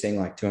volume. He was seeing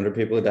like 200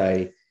 people a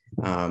day,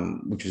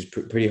 which was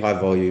pretty high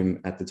volume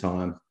at the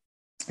time.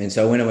 And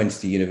so when I went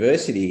to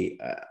university,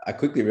 I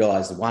quickly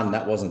realized, one,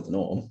 that wasn't the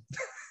norm.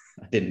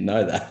 I didn't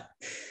know that.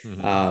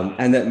 Mm-hmm.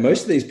 And that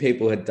most of these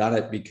people had done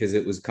it because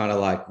it was kind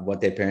of like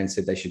what their parents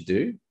said they should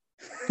do.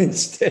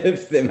 instead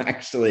of them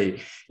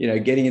actually,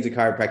 getting into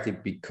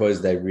chiropractic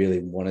because they really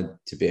wanted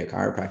to be a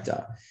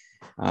chiropractor.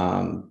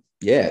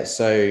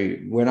 So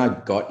when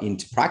I got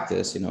into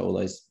practice, all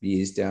those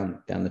years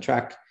down the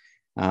track,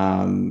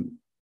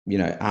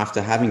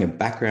 after having a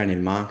background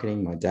in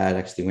marketing, my dad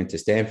actually went to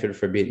Stanford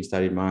for a bit and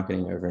studied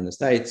marketing over in the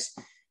States.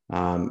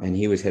 And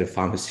he was head of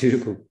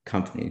pharmaceutical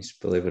companies,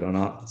 believe it or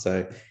not.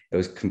 So it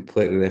was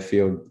completely left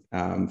field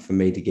for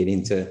me to get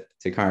into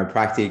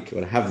chiropractic or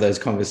to have those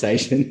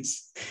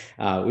conversations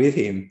with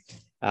him.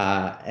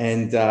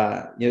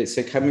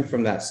 So coming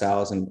from that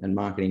sales and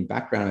marketing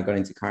background, I got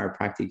into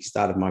chiropractic,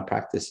 started my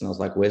practice, and I was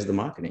like, where's the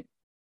marketing?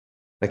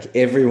 Like,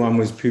 everyone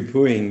was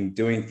poo-pooing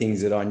doing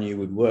things that I knew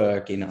would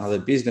work in other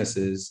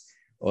businesses,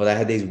 or they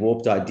had these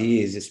warped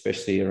ideas,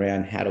 especially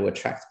around how to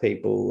attract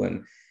people.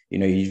 And,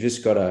 you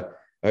just got to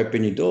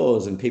open your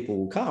doors and people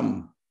will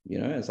come.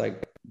 It's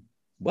like,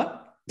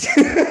 what?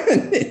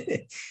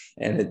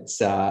 And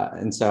so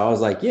I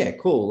was like, yeah,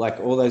 cool. Like,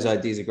 all those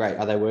ideas are great.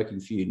 Are they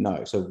working for you?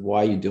 No. So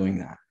why are you doing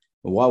that?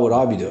 Why would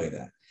I be doing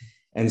that?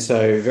 And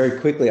so very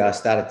quickly I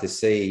started to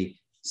see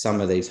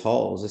some of these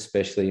holes,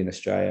 especially in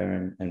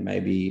Australia, and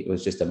maybe it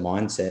was just a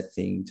mindset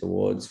thing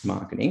towards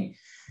marketing.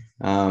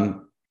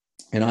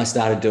 And I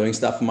started doing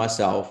stuff for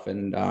myself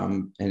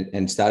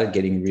and started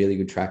getting really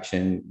good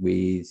traction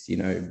with,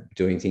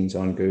 doing things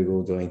on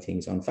Google, doing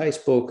things on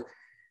Facebook.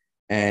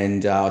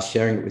 And I was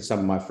sharing it with some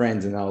of my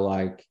friends, and they were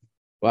like,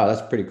 wow,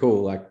 that's pretty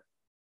cool. Like,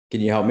 can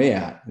you help me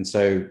out? And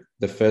so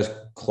the first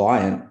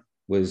client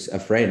was a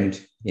friend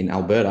in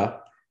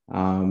Alberta,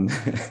 in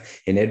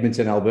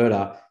Edmonton,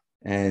 Alberta.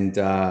 And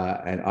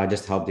I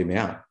just helped him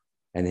out.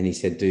 And then he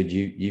said, dude,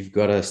 you've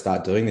got to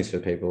start doing this for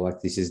people.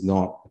 Like, this is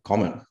not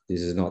common.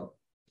 This is not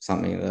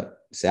something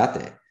that's out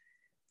there.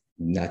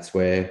 And that's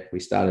where we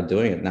started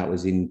doing it. And that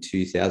was in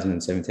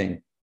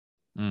 2017.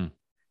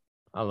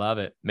 I love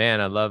it,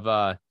 man. I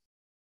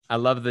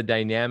love the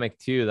dynamic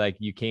too. Like,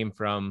 you came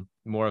from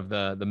more of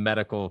the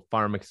medical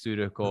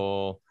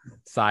pharmaceutical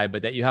side,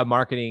 but that you have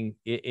marketing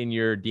in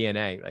your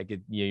DNA. Like,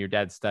 your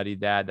dad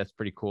studied that. That's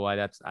pretty cool. I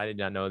did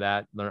not know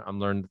that. I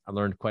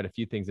learned quite a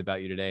few things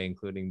about you today,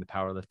 including the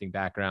powerlifting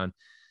background.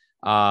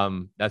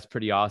 That's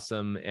pretty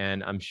awesome.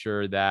 And I'm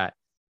sure that,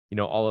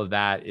 all of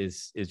that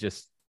is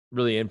just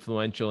really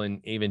influential,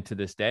 and even to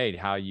this day,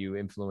 how you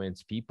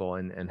influence people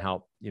and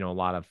help, a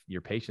lot of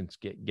your patients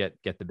get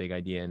the big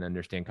idea and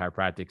understand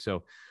chiropractic.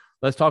 So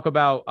let's talk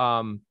about,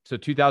 so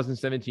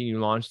 2017, you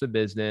launched the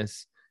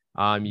business,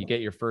 you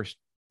get your first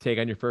take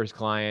on your first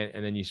client,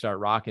 and then you start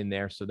rocking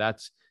there. So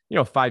that's,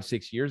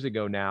 5-6 years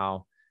ago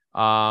now.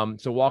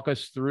 So walk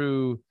us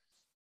through,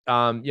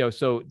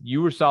 so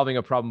you were solving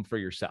a problem for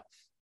yourself,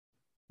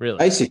 really?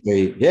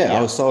 Basically, yeah.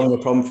 I was solving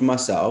a problem for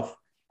myself.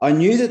 I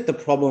knew that the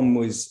problem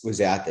was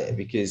out there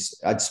because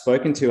I'd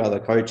spoken to other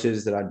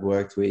coaches that I'd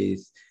worked with,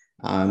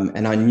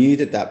 and I knew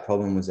that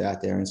problem was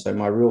out there. And so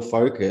my real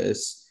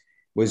focus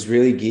was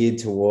really geared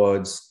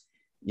towards,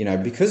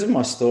 because of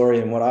my story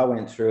and what I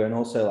went through, and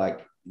also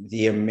like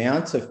the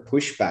amount of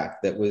pushback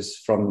that was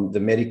from the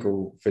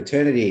medical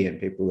fraternity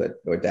and people that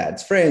were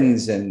dad's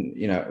friends and,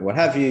 what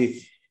have you,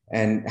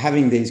 and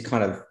having these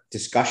kind of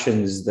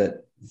discussions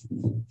that,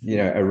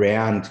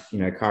 around,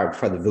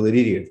 the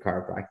validity of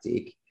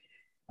chiropractic.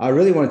 I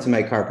really wanted to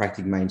make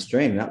chiropractic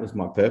mainstream. That was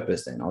my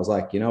purpose. Then I was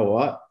like, you know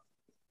what,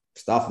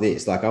 stuff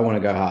this, like, I want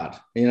to go hard,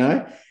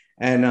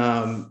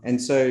 and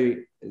so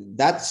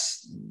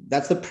that's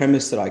the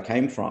premise that I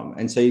came from.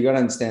 And so you got to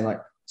understand,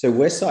 like, so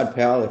Westside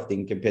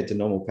powerlifting compared to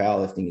normal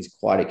powerlifting is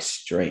quite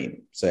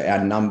extreme. So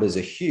our numbers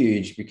are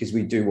huge because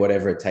we do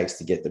whatever it takes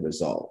to get the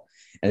result.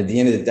 And at the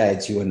end of the day,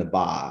 it's you in the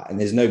bar, and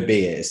there's no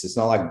BS. It's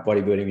not like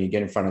bodybuilding. You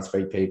get in front of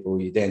 3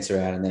 people, you dance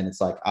around, and then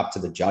it's like up to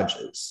the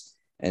judges.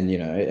 And,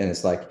 and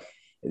it's like,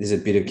 there's a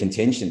bit of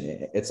contention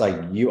there. It's like,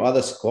 you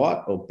either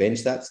squat or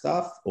bench that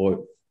stuff,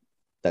 or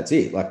that's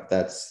it. Like,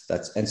 that's,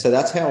 and so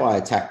that's how I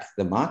attack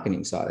the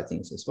marketing side of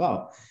things as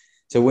well.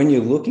 So when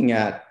you're looking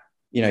at,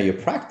 your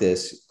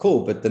practice,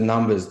 cool, but the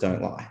numbers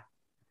don't lie.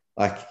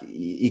 Like,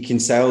 you can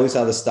say all this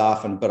other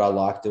stuff, but I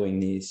like doing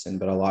this,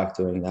 but I like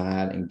doing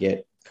that, and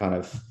get kind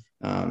of,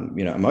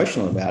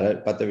 emotional about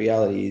it. But the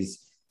reality is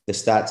the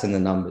stats and the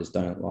numbers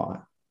don't lie.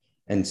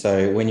 And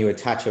so when you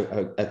attach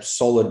a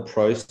solid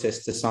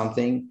process to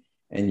something,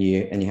 and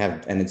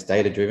it's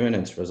data driven,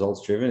 and it's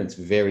results driven, it's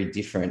very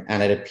different,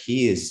 and it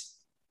appears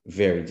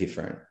very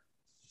different.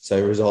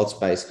 So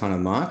results-based kind of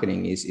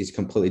marketing is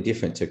completely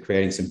different to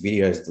creating some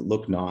videos that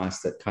look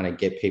nice, that kind of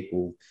get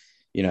people,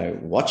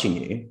 watching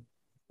you.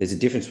 There's a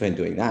difference between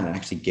doing that and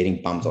actually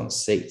getting bums on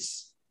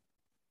seats.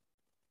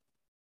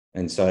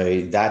 And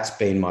so that's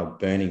been my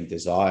burning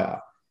desire,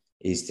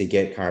 is to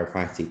get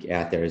chiropractic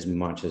out there as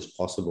much as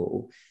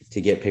possible,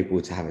 to get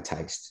people to have a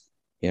taste.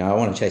 I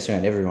want to chase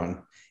around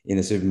everyone in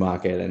the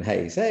supermarket and,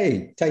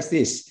 hey, taste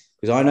this,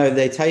 because I know if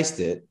they taste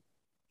it,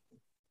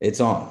 it's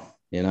on,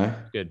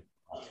 Good.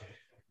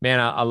 Man,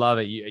 I love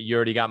it. You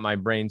already got my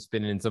brain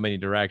spinning in so many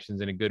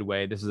directions in a good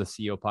way. This is a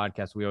CEO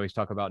podcast. We always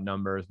talk about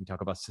numbers. We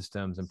talk about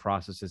systems and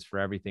processes for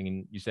everything.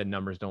 And you said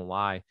numbers don't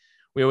lie.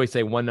 we always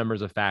say one number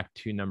is a fact,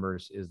 two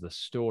numbers is the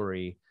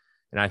story.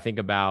 And I think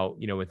about,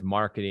 with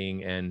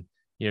marketing and,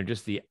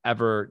 just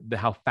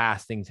how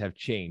fast things have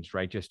changed,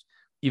 right?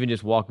 Even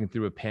just walking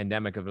through a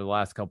pandemic over the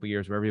last couple of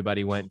years where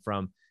everybody went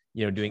from,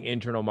 doing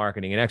internal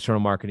marketing and external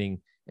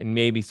marketing and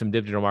maybe some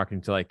digital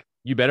marketing to like,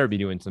 you better be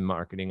doing some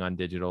marketing on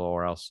digital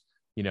or else,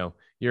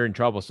 you're in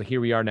trouble. So here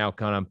we are now,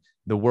 kind of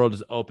the world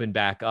is opened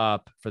back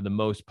up for the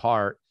most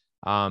part.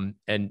 And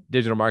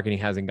digital marketing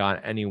hasn't gone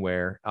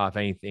anywhere. If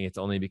anything, it's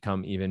only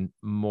become even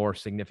more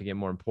significant,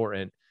 more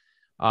important.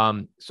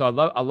 So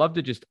I love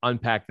to just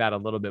unpack that a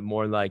little bit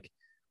more. Like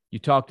you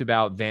talked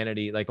about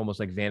vanity, like almost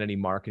like vanity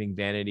marketing,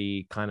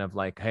 vanity kind of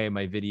like, hey,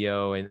 my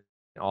video and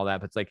all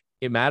that. But it's like,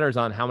 it matters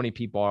on how many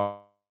people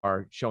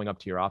are showing up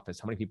to your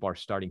office, how many people are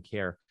starting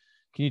care.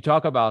 Can you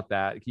talk about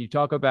that? Can you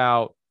talk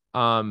about,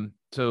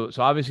 so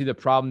obviously the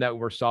problem that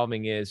we're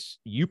solving is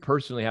you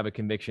personally have a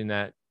conviction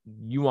that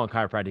you want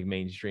chiropractic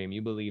mainstream.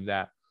 You believe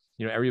that,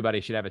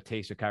 everybody should have a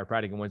taste of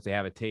chiropractic. And once they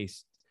have a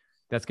taste,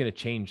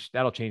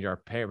 that'll change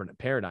our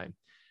paradigm.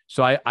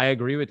 So I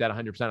agree with that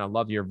 100%. I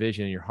love your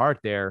vision and your heart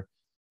there.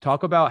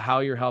 Talk about how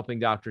you're helping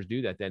doctors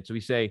do that then. So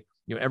we say,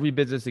 every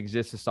business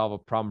exists to solve a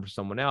problem for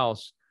someone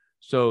else.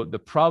 So the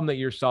problem that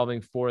you're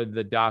solving for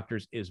the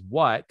doctors is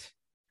what,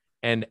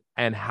 and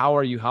how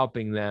are you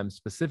helping them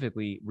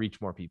specifically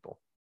reach more people?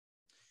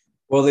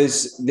 Well,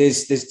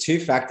 there's two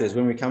factors.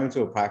 When we come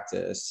into a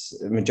practice,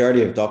 the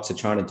majority of docs are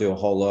trying to do a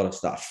whole lot of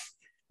stuff,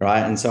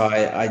 right? And so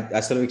I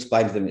sort of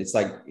explained to them, it's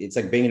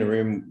like being in a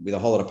room with a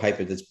whole lot of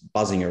paper that's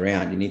buzzing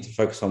around. You need to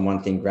focus on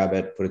one thing, grab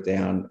it, put it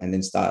down, and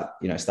then start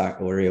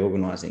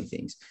reorganizing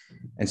things.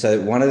 And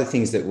so one of the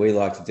things that we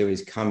like to do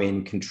is come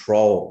in,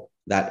 control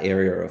that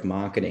area of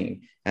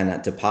marketing and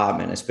that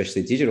department,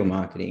 especially digital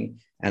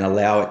marketing, and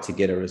allow it to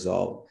get a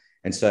result.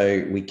 And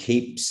so we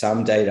keep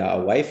some data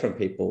away from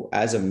people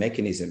as a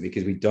mechanism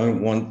because we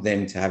don't want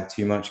them to have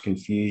too much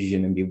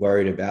confusion and be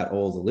worried about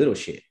all the little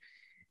shit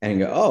and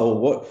go,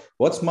 oh,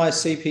 what's my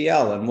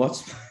CPL and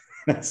what's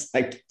it's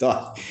like,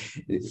 Doc,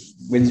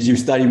 when did you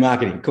study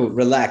marketing? Cool,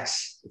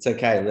 relax. It's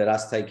okay. Let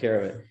us take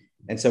care of it.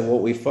 And so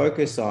what we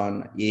focus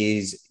on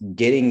is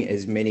getting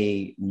as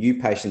many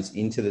new patients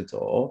into the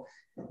door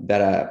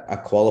that are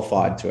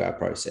qualified to our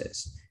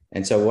process.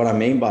 And so what I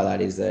mean by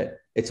that is that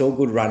it's all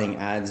good running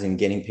ads and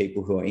getting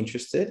people who are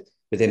interested,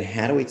 but then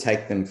how do we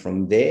take them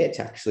from there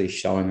to actually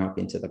showing up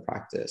into the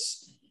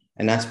practice?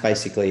 And that's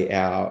basically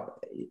our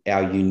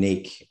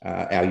uniqueness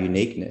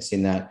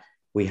in that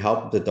we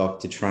help the doc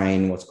to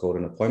train what's called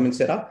an appointment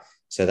setter.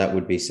 So that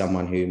would be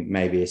someone who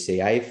may be a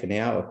CA for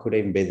now, or could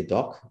even be the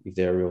doc if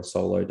they're a real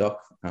solo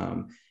doc.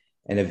 And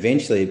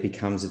eventually it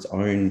becomes its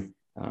own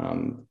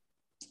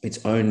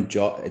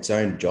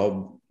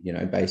job,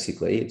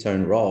 basically its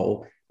own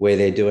role, where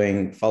they're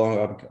doing following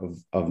up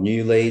of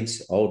new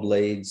leads, old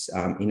leads,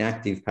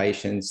 inactive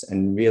patients,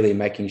 and really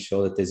making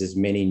sure that there's as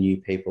many new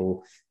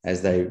people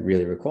as they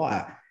really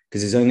require.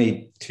 Because there's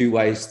only two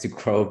ways to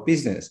grow a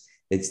business.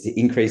 It's to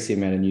increase the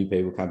amount of new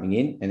people coming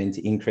in and then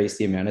to increase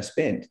the amount of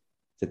spend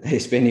that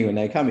they're spending when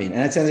they come in.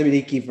 And that sounds a bit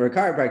icky for a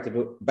chiropractor,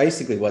 but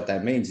basically what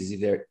that means is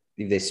if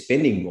they're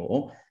spending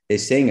more, they're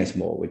seeing us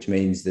more, which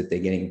means that they're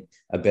getting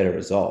a better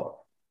result.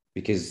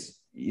 Because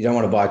you don't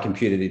want to buy a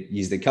computer to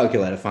use the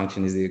calculator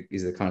function is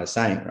the kind of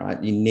saying,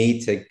 right? You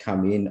need to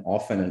come in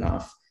often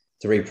enough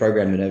to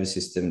reprogram the nervous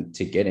system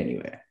to get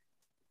anywhere.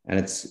 And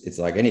it's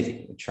like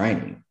anything,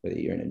 training, whether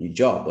you're in a new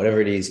job,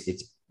 whatever it is,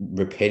 it's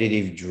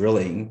repetitive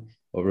drilling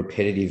or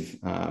repetitive,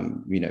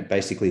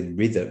 basically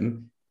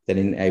rhythm that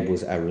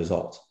enables a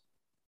result,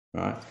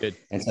 right? Good.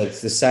 And so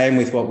it's the same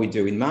with what we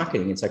do in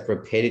marketing. It's like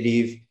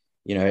repetitive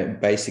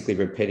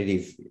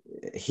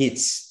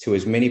hits to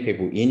as many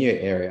people in your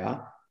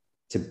area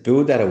to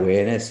build that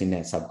awareness in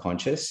that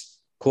subconscious.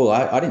 Cool.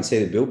 I didn't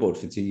see the billboard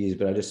for 2 years,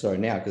 but I just saw it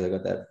now because I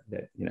got that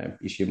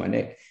issue in my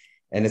neck.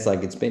 And it's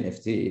like, it's been there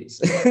for 2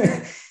 years.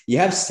 You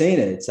have seen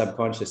it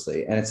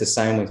subconsciously. And it's the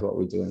same with what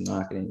we do in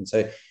marketing. And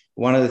so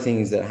one of the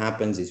things that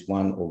happens is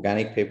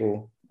organic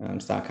people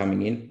start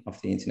coming in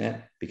off the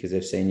internet because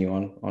they've seen you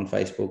on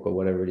Facebook or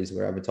whatever it is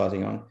we're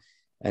advertising on.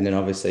 And then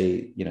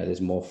obviously,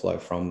 there's more flow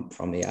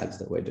from the ads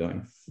that we're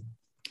doing.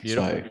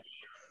 Beautiful. So,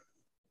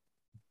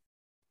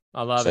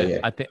 I love it.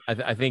 Yeah.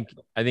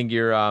 I think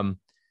you're,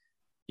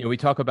 we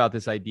talk about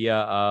this idea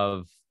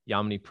of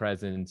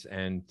omnipresence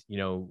and,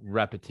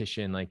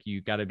 repetition. Like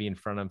you got to be in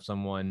front of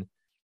someone.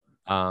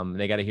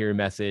 They got to hear your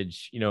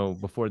message,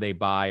 before they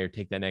buy or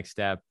take that next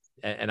step.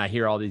 And I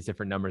hear all these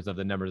different numbers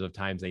of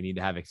times they need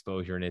to have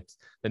exposure, and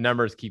the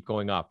numbers keep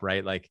going up,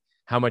 right? Like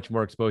how much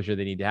more exposure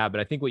they need to have.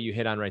 But I think what you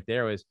hit on right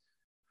there was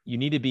you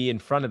need to be in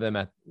front of them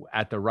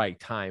at the right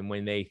time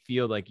when they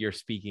feel like you're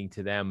speaking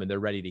to them and they're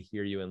ready to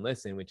hear you and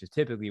listen, which is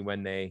typically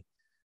when they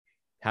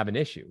have an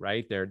issue,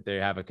 right? They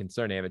have a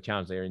concern, they have a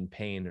challenge, they're in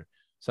pain or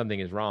something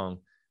is wrong.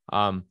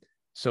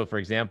 So for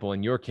example,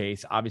 in your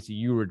case, obviously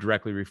you were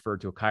directly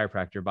referred to a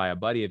chiropractor by a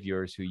buddy of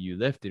yours who you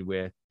lifted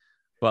with,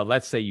 but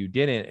let's say you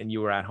didn't, and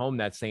you were at home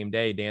that same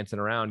day, dancing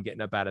around,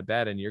 getting up out of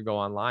bed, and you go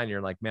online,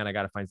 you're like, man, I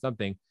got to find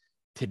something.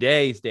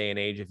 Today's day and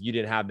age, if you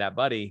didn't have that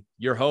buddy,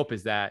 your hope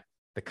is that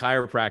the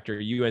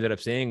chiropractor you ended up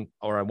seeing,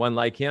 or one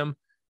like him,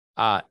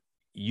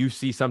 you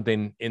see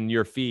something in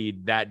your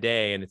feed that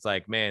day, and it's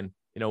like, man,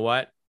 you know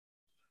what?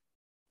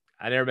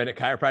 I never been a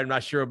chiropractor. I'm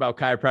not sure about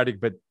chiropractic,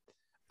 but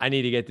I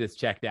need to get this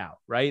checked out,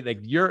 right? Like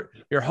your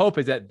hope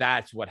is that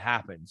that's what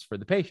happens for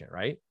the patient,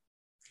 right?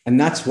 And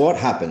that's what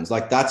happens.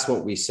 Like, that's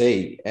what we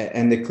see.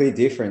 And the clear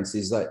difference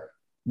is like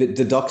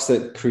the docs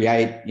that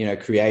create,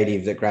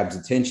 creative, that grabs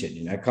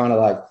attention, kind of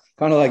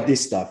like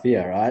this stuff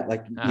here, right?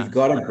 Like you've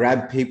got to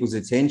grab people's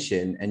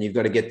attention and you've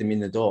got to get them in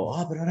the door.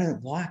 Oh, but I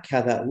don't like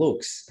how that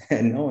looks.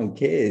 And no one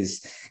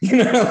cares,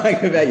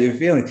 like about your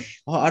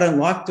feelings. Oh, I don't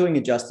like doing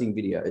adjusting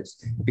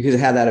videos because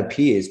of how that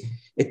appears.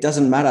 It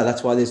doesn't matter.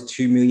 That's why there's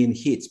 2 million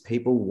hits.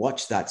 People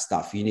watch that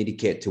stuff. You need to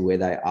get to where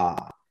they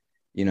are,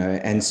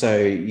 and so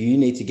you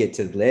need to get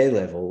to their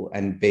level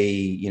and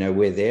be,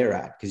 where they're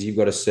at, because you've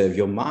got to serve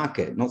your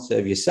market, not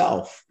serve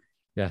yourself.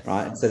 Yeah.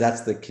 Right. So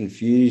that's the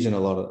confusion a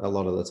lot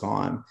of the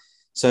time.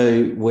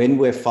 So when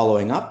we're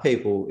following up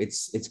people,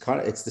 it's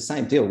the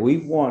same deal. We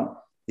want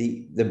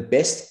the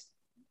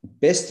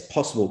best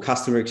possible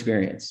customer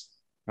experience.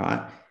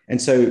 Right.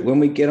 And so when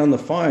we get on the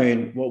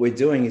phone, what we're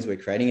doing is we're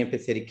creating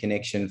empathetic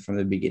connection from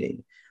the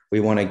beginning.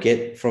 We want to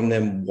get from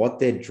them what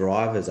their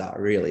drivers are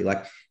really.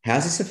 Like,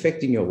 how's this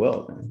affecting your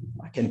world?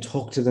 I can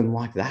talk to them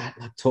like that.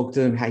 Like, talk to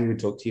them how you would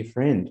talk to your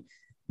friend.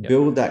 Yep.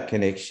 Build that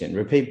connection.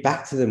 Repeat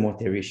back to them what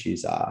their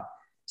issues are.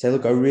 Say,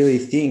 look, I really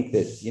think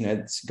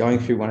that, going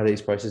through one of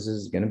these processes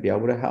is going to be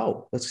able to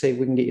help. Let's see if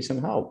we can get you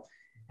some help.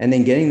 And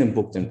then getting them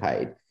booked and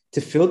paid to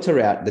filter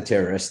out the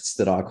terrorists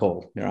that I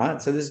call, right?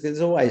 So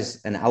there's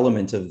always an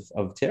element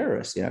of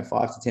terrorists, 5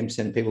 to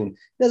 10% of people. It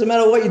doesn't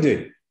matter what you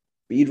do,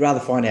 but you'd rather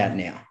find out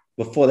now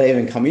before they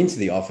even come into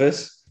the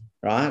office,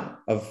 right,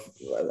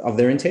 of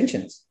their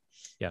intentions.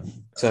 Yeah.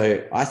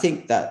 So I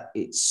think that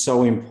it's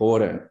so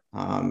important.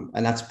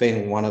 And that's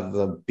been one of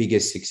the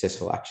biggest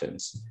successful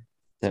actions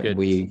that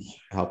we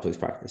help with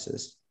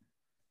practices.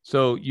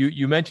 So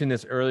you mentioned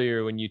this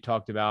earlier when you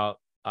talked about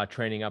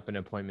training up an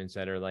appointment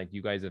setter. Like,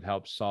 you guys have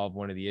helped solve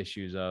one of the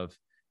issues of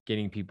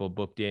getting people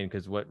booked in,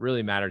 because what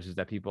really matters is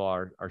that people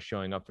are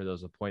showing up for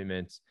those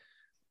appointments.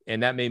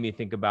 And that made me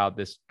think about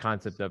this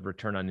concept of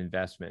return on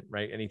investment,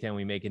 right? Anytime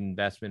we make an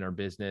investment in our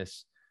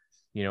business,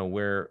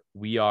 where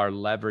we are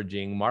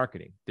leveraging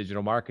marketing,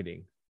 digital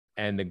marketing,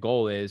 and the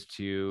goal is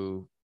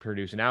to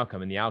produce an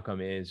outcome, and the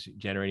outcome is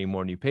generating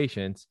more new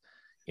patients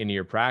into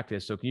your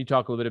practice. So can you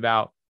talk a little bit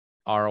about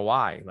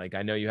ROI? Like,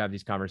 I know you have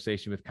these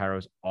conversations with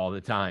chiros all the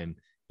time,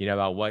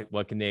 about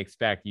what can they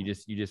expect? You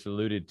just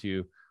alluded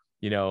to,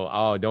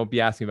 oh, don't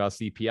be asking about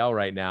CPL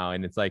right now.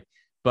 And it's like,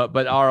 but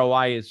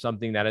ROI is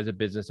something that as a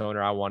business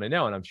owner, I want to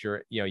know. And I'm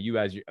sure, you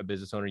as a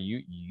business owner,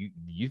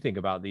 you think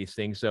about these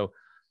things. So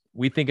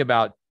we think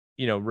about,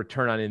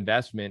 return on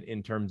investment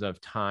in terms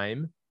of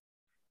time,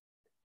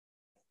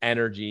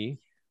 energy,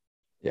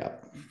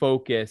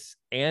 focus,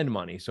 and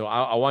money. So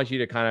I want you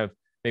to kind of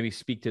maybe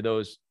speak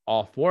to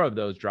all 4 of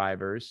those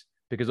drivers,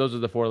 because those are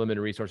the 4 limited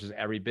resources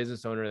every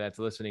business owner that's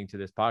listening to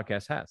this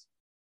podcast has.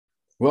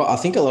 Well, I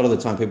think a lot of the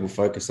time people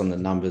focus on the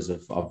numbers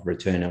of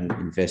return on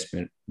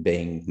investment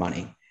being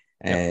money.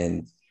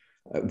 And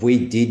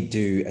we did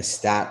do a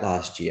stat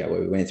last year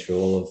where we went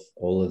through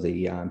all of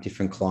the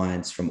different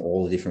clients from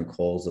all the different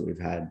calls that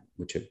we've had,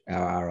 which are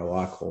our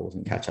ROI calls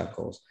and catch-up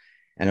calls.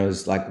 And it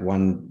was like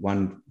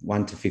 1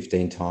 to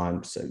 15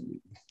 times. So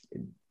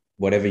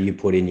whatever you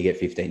put in, you get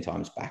 15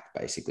 times back,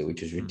 basically,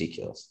 which is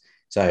ridiculous.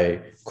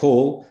 So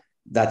cool.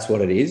 That's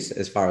what it is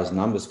as far as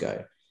numbers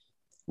go.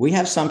 We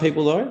have some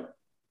people, though,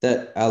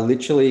 that are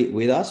literally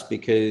with us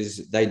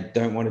because they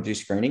don't want to do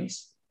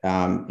screenings.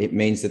 It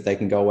means that they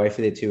can go away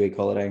for their 2-week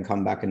holiday and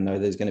come back and know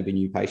there's going to be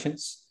new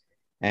patients.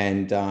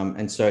 And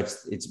so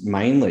it's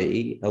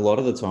mainly, a lot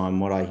of the time,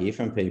 what I hear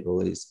from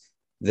people is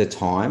the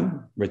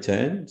time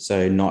return.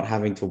 So not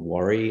having to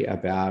worry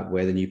about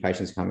where the new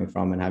patient's coming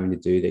from and having to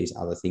do these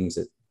other things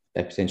that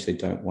they potentially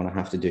don't want to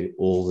have to do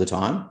all the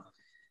time.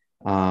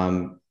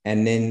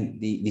 And then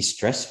the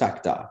stress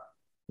factor,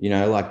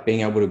 like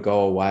being able to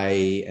go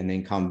away and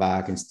then come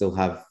back and still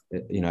have,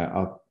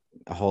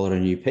 a whole lot of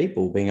new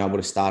people, being able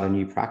to start a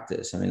new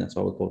practice. I mean, that's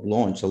what we call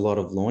launch. A lot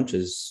of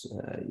launches,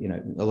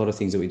 a lot of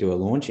things that we do are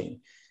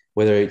launching,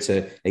 whether it's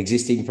an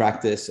existing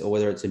practice or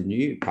whether it's a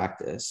new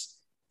practice.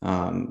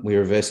 We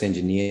reverse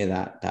engineer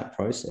that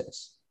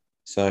process.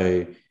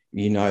 So,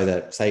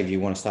 that say if you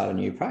want to start a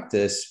new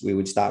practice, we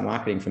would start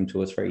marketing from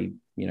 2 or 3,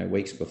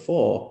 weeks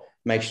before.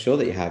 Make sure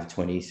that you have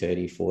 20,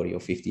 30, 40 or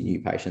 50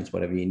 new patients,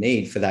 whatever you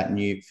need for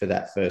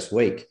that first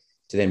week,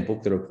 to then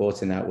book the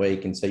reports in that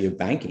week. And so you're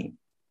banking,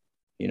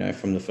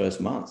 from the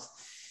first month.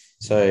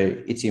 So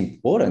it's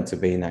important to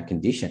be in that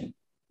condition.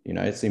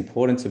 It's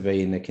important to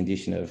be in the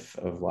condition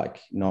of like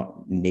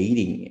not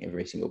needing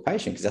every single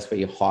patient, because that's where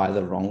you hire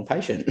the wrong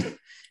patient,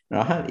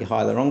 right? You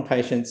hire the wrong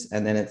patients,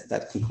 and then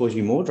that can cause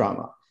you more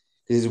drama.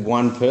 Because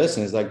one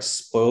person has like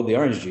spoiled the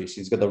orange juice.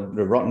 He's got the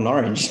rotten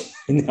orange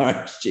in the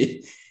orange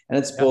juice, and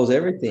it spoils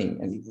everything.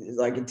 And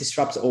like it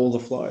disrupts all the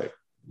flow,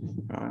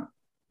 right?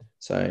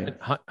 So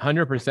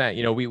 100%,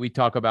 you know,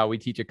 we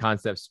teach a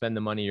concept, spend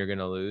the money you're going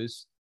to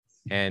lose.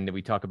 And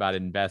we talk about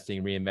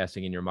investing,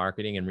 reinvesting in your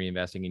marketing and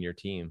reinvesting in your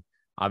team.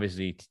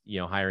 Obviously, you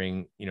know,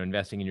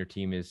 investing in your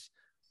team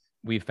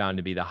we've found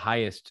to be the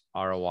highest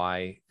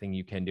ROI thing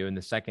you can do. And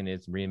the second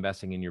is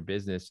reinvesting in your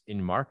business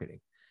in marketing.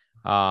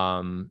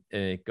 And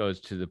it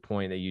goes to the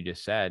point that you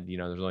just said, you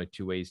know, there's only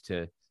two ways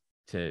to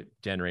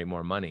generate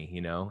more money,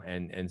 you know?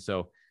 And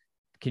so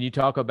can you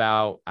talk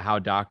about how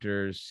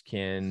doctors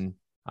can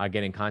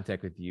get in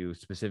contact with you,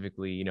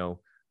 specifically, you know,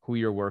 who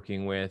you're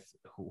working with,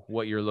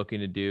 what you're looking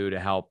to do to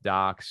help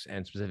docs,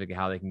 and specifically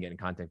how they can get in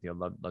contact with you?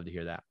 I'd love to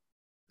hear that.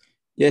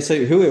 Yeah,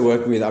 so who we're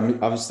working with, I mean,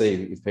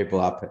 obviously, if people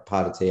are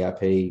part of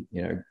TRP,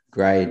 you know,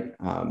 great.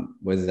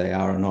 Whether they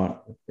are or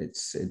not, it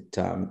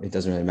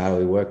doesn't really matter.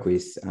 We work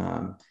with,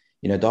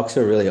 you know, docs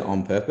who are really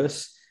on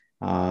purpose,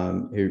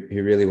 who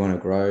really want to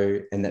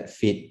grow and that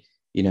fit,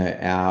 you know,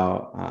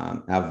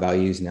 our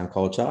values and our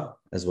culture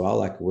as well.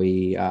 Like,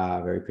 we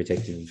are very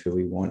protective of who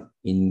we want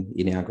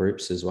in our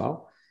groups as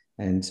well.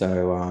 And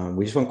so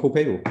we just want cool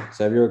people.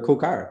 So if you're a cool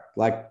chiro,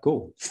 like,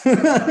 cool.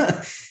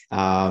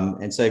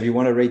 And so if you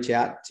want to reach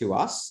out to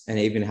us and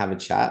even have a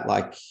chat,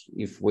 like,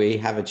 if we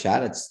have a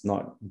chat, it's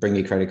not bring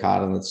your credit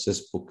card and let's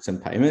just book some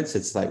payments.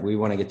 It's like, we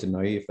want to get to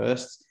know you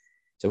first.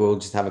 So we'll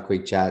just have a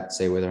quick chat,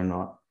 see whether or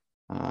not,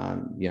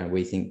 you know,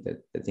 we think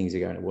that things are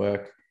going to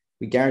work.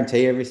 We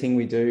guarantee everything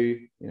we do,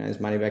 you know, there's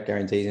money back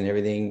guarantees and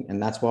everything.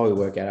 And that's why we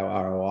work out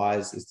our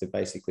ROIs, is to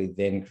basically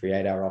then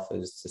create our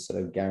offers to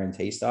sort of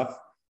guarantee stuff.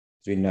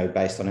 We know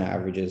based on our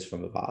averages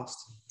from the past,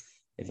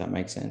 if that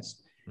makes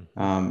sense.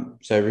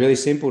 So really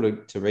simple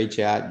to reach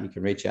out. You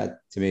can reach out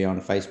to me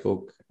on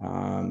Facebook,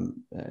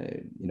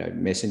 you know,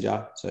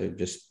 Messenger. So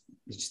just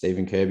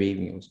Stephen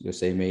Kirby. You'll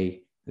see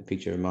me, the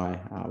picture of my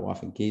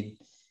wife and kid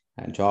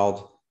and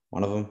child,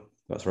 one of them,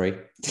 got 3.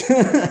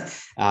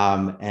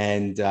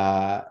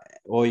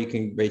 Or you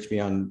can reach me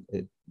on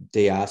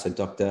DR, so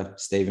Dr.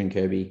 Stephen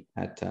Kirby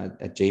at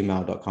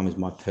gmail.com is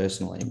my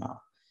personal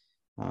email.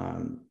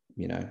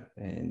 You know,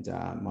 and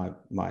my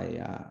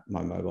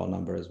mobile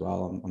number as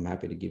well. I'm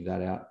happy to give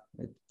that out.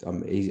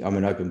 I'm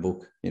an open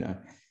book, you know.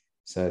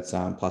 So it's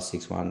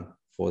 +61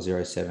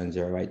 407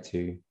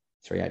 082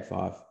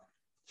 385.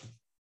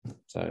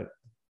 So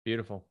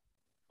beautiful,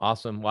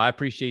 awesome. Well, I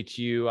appreciate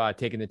you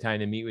taking the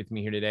time to meet with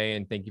me here today,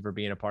 and thank you for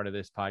being a part of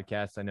this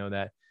podcast. I know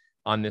that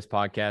on this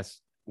podcast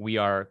we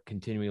are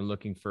continually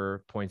looking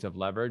for points of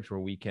leverage where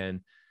we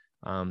can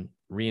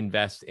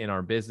reinvest in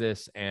our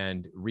business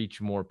and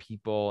reach more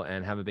people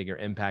and have a bigger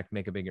impact,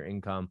 make a bigger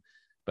income,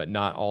 but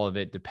not all of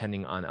it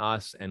depending on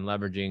us, and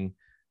leveraging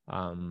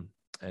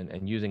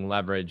and using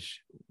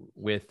leverage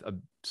with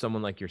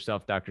someone like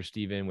yourself, Dr.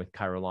 Stephen, with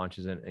Chiro Launch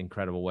is an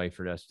incredible way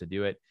for us to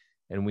do it.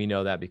 And we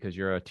know that because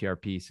you're a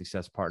TRP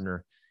success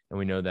partner, and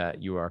we know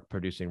that you are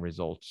producing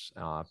results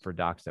for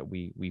docs that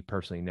we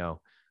personally know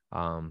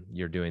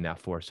you're doing that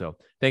for. So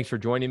thanks for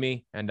joining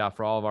me, and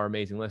for all of our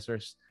amazing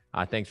listeners,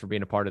 thanks for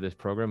being a part of this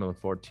program. I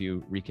look forward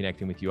to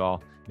reconnecting with you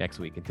all next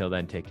week. Until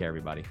then, take care,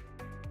 everybody.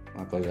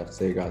 My pleasure.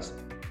 See you guys.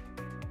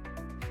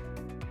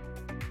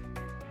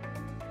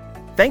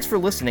 Thanks for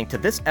listening to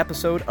this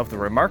episode of the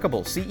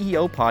Remarkable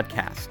CEO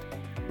Podcast.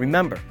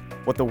 Remember,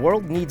 what the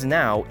world needs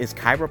now is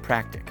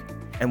chiropractic,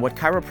 and what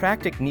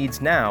chiropractic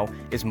needs now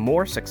is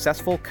more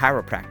successful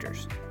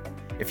chiropractors.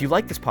 If you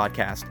like this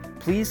podcast,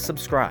 please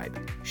subscribe,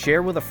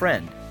 share with a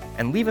friend,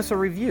 and leave us a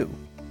review.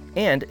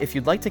 And if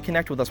you'd like to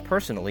connect with us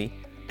personally,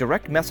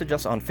 direct message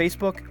us on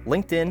Facebook,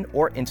 LinkedIn,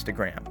 or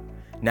Instagram.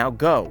 Now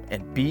go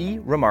and be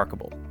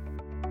remarkable.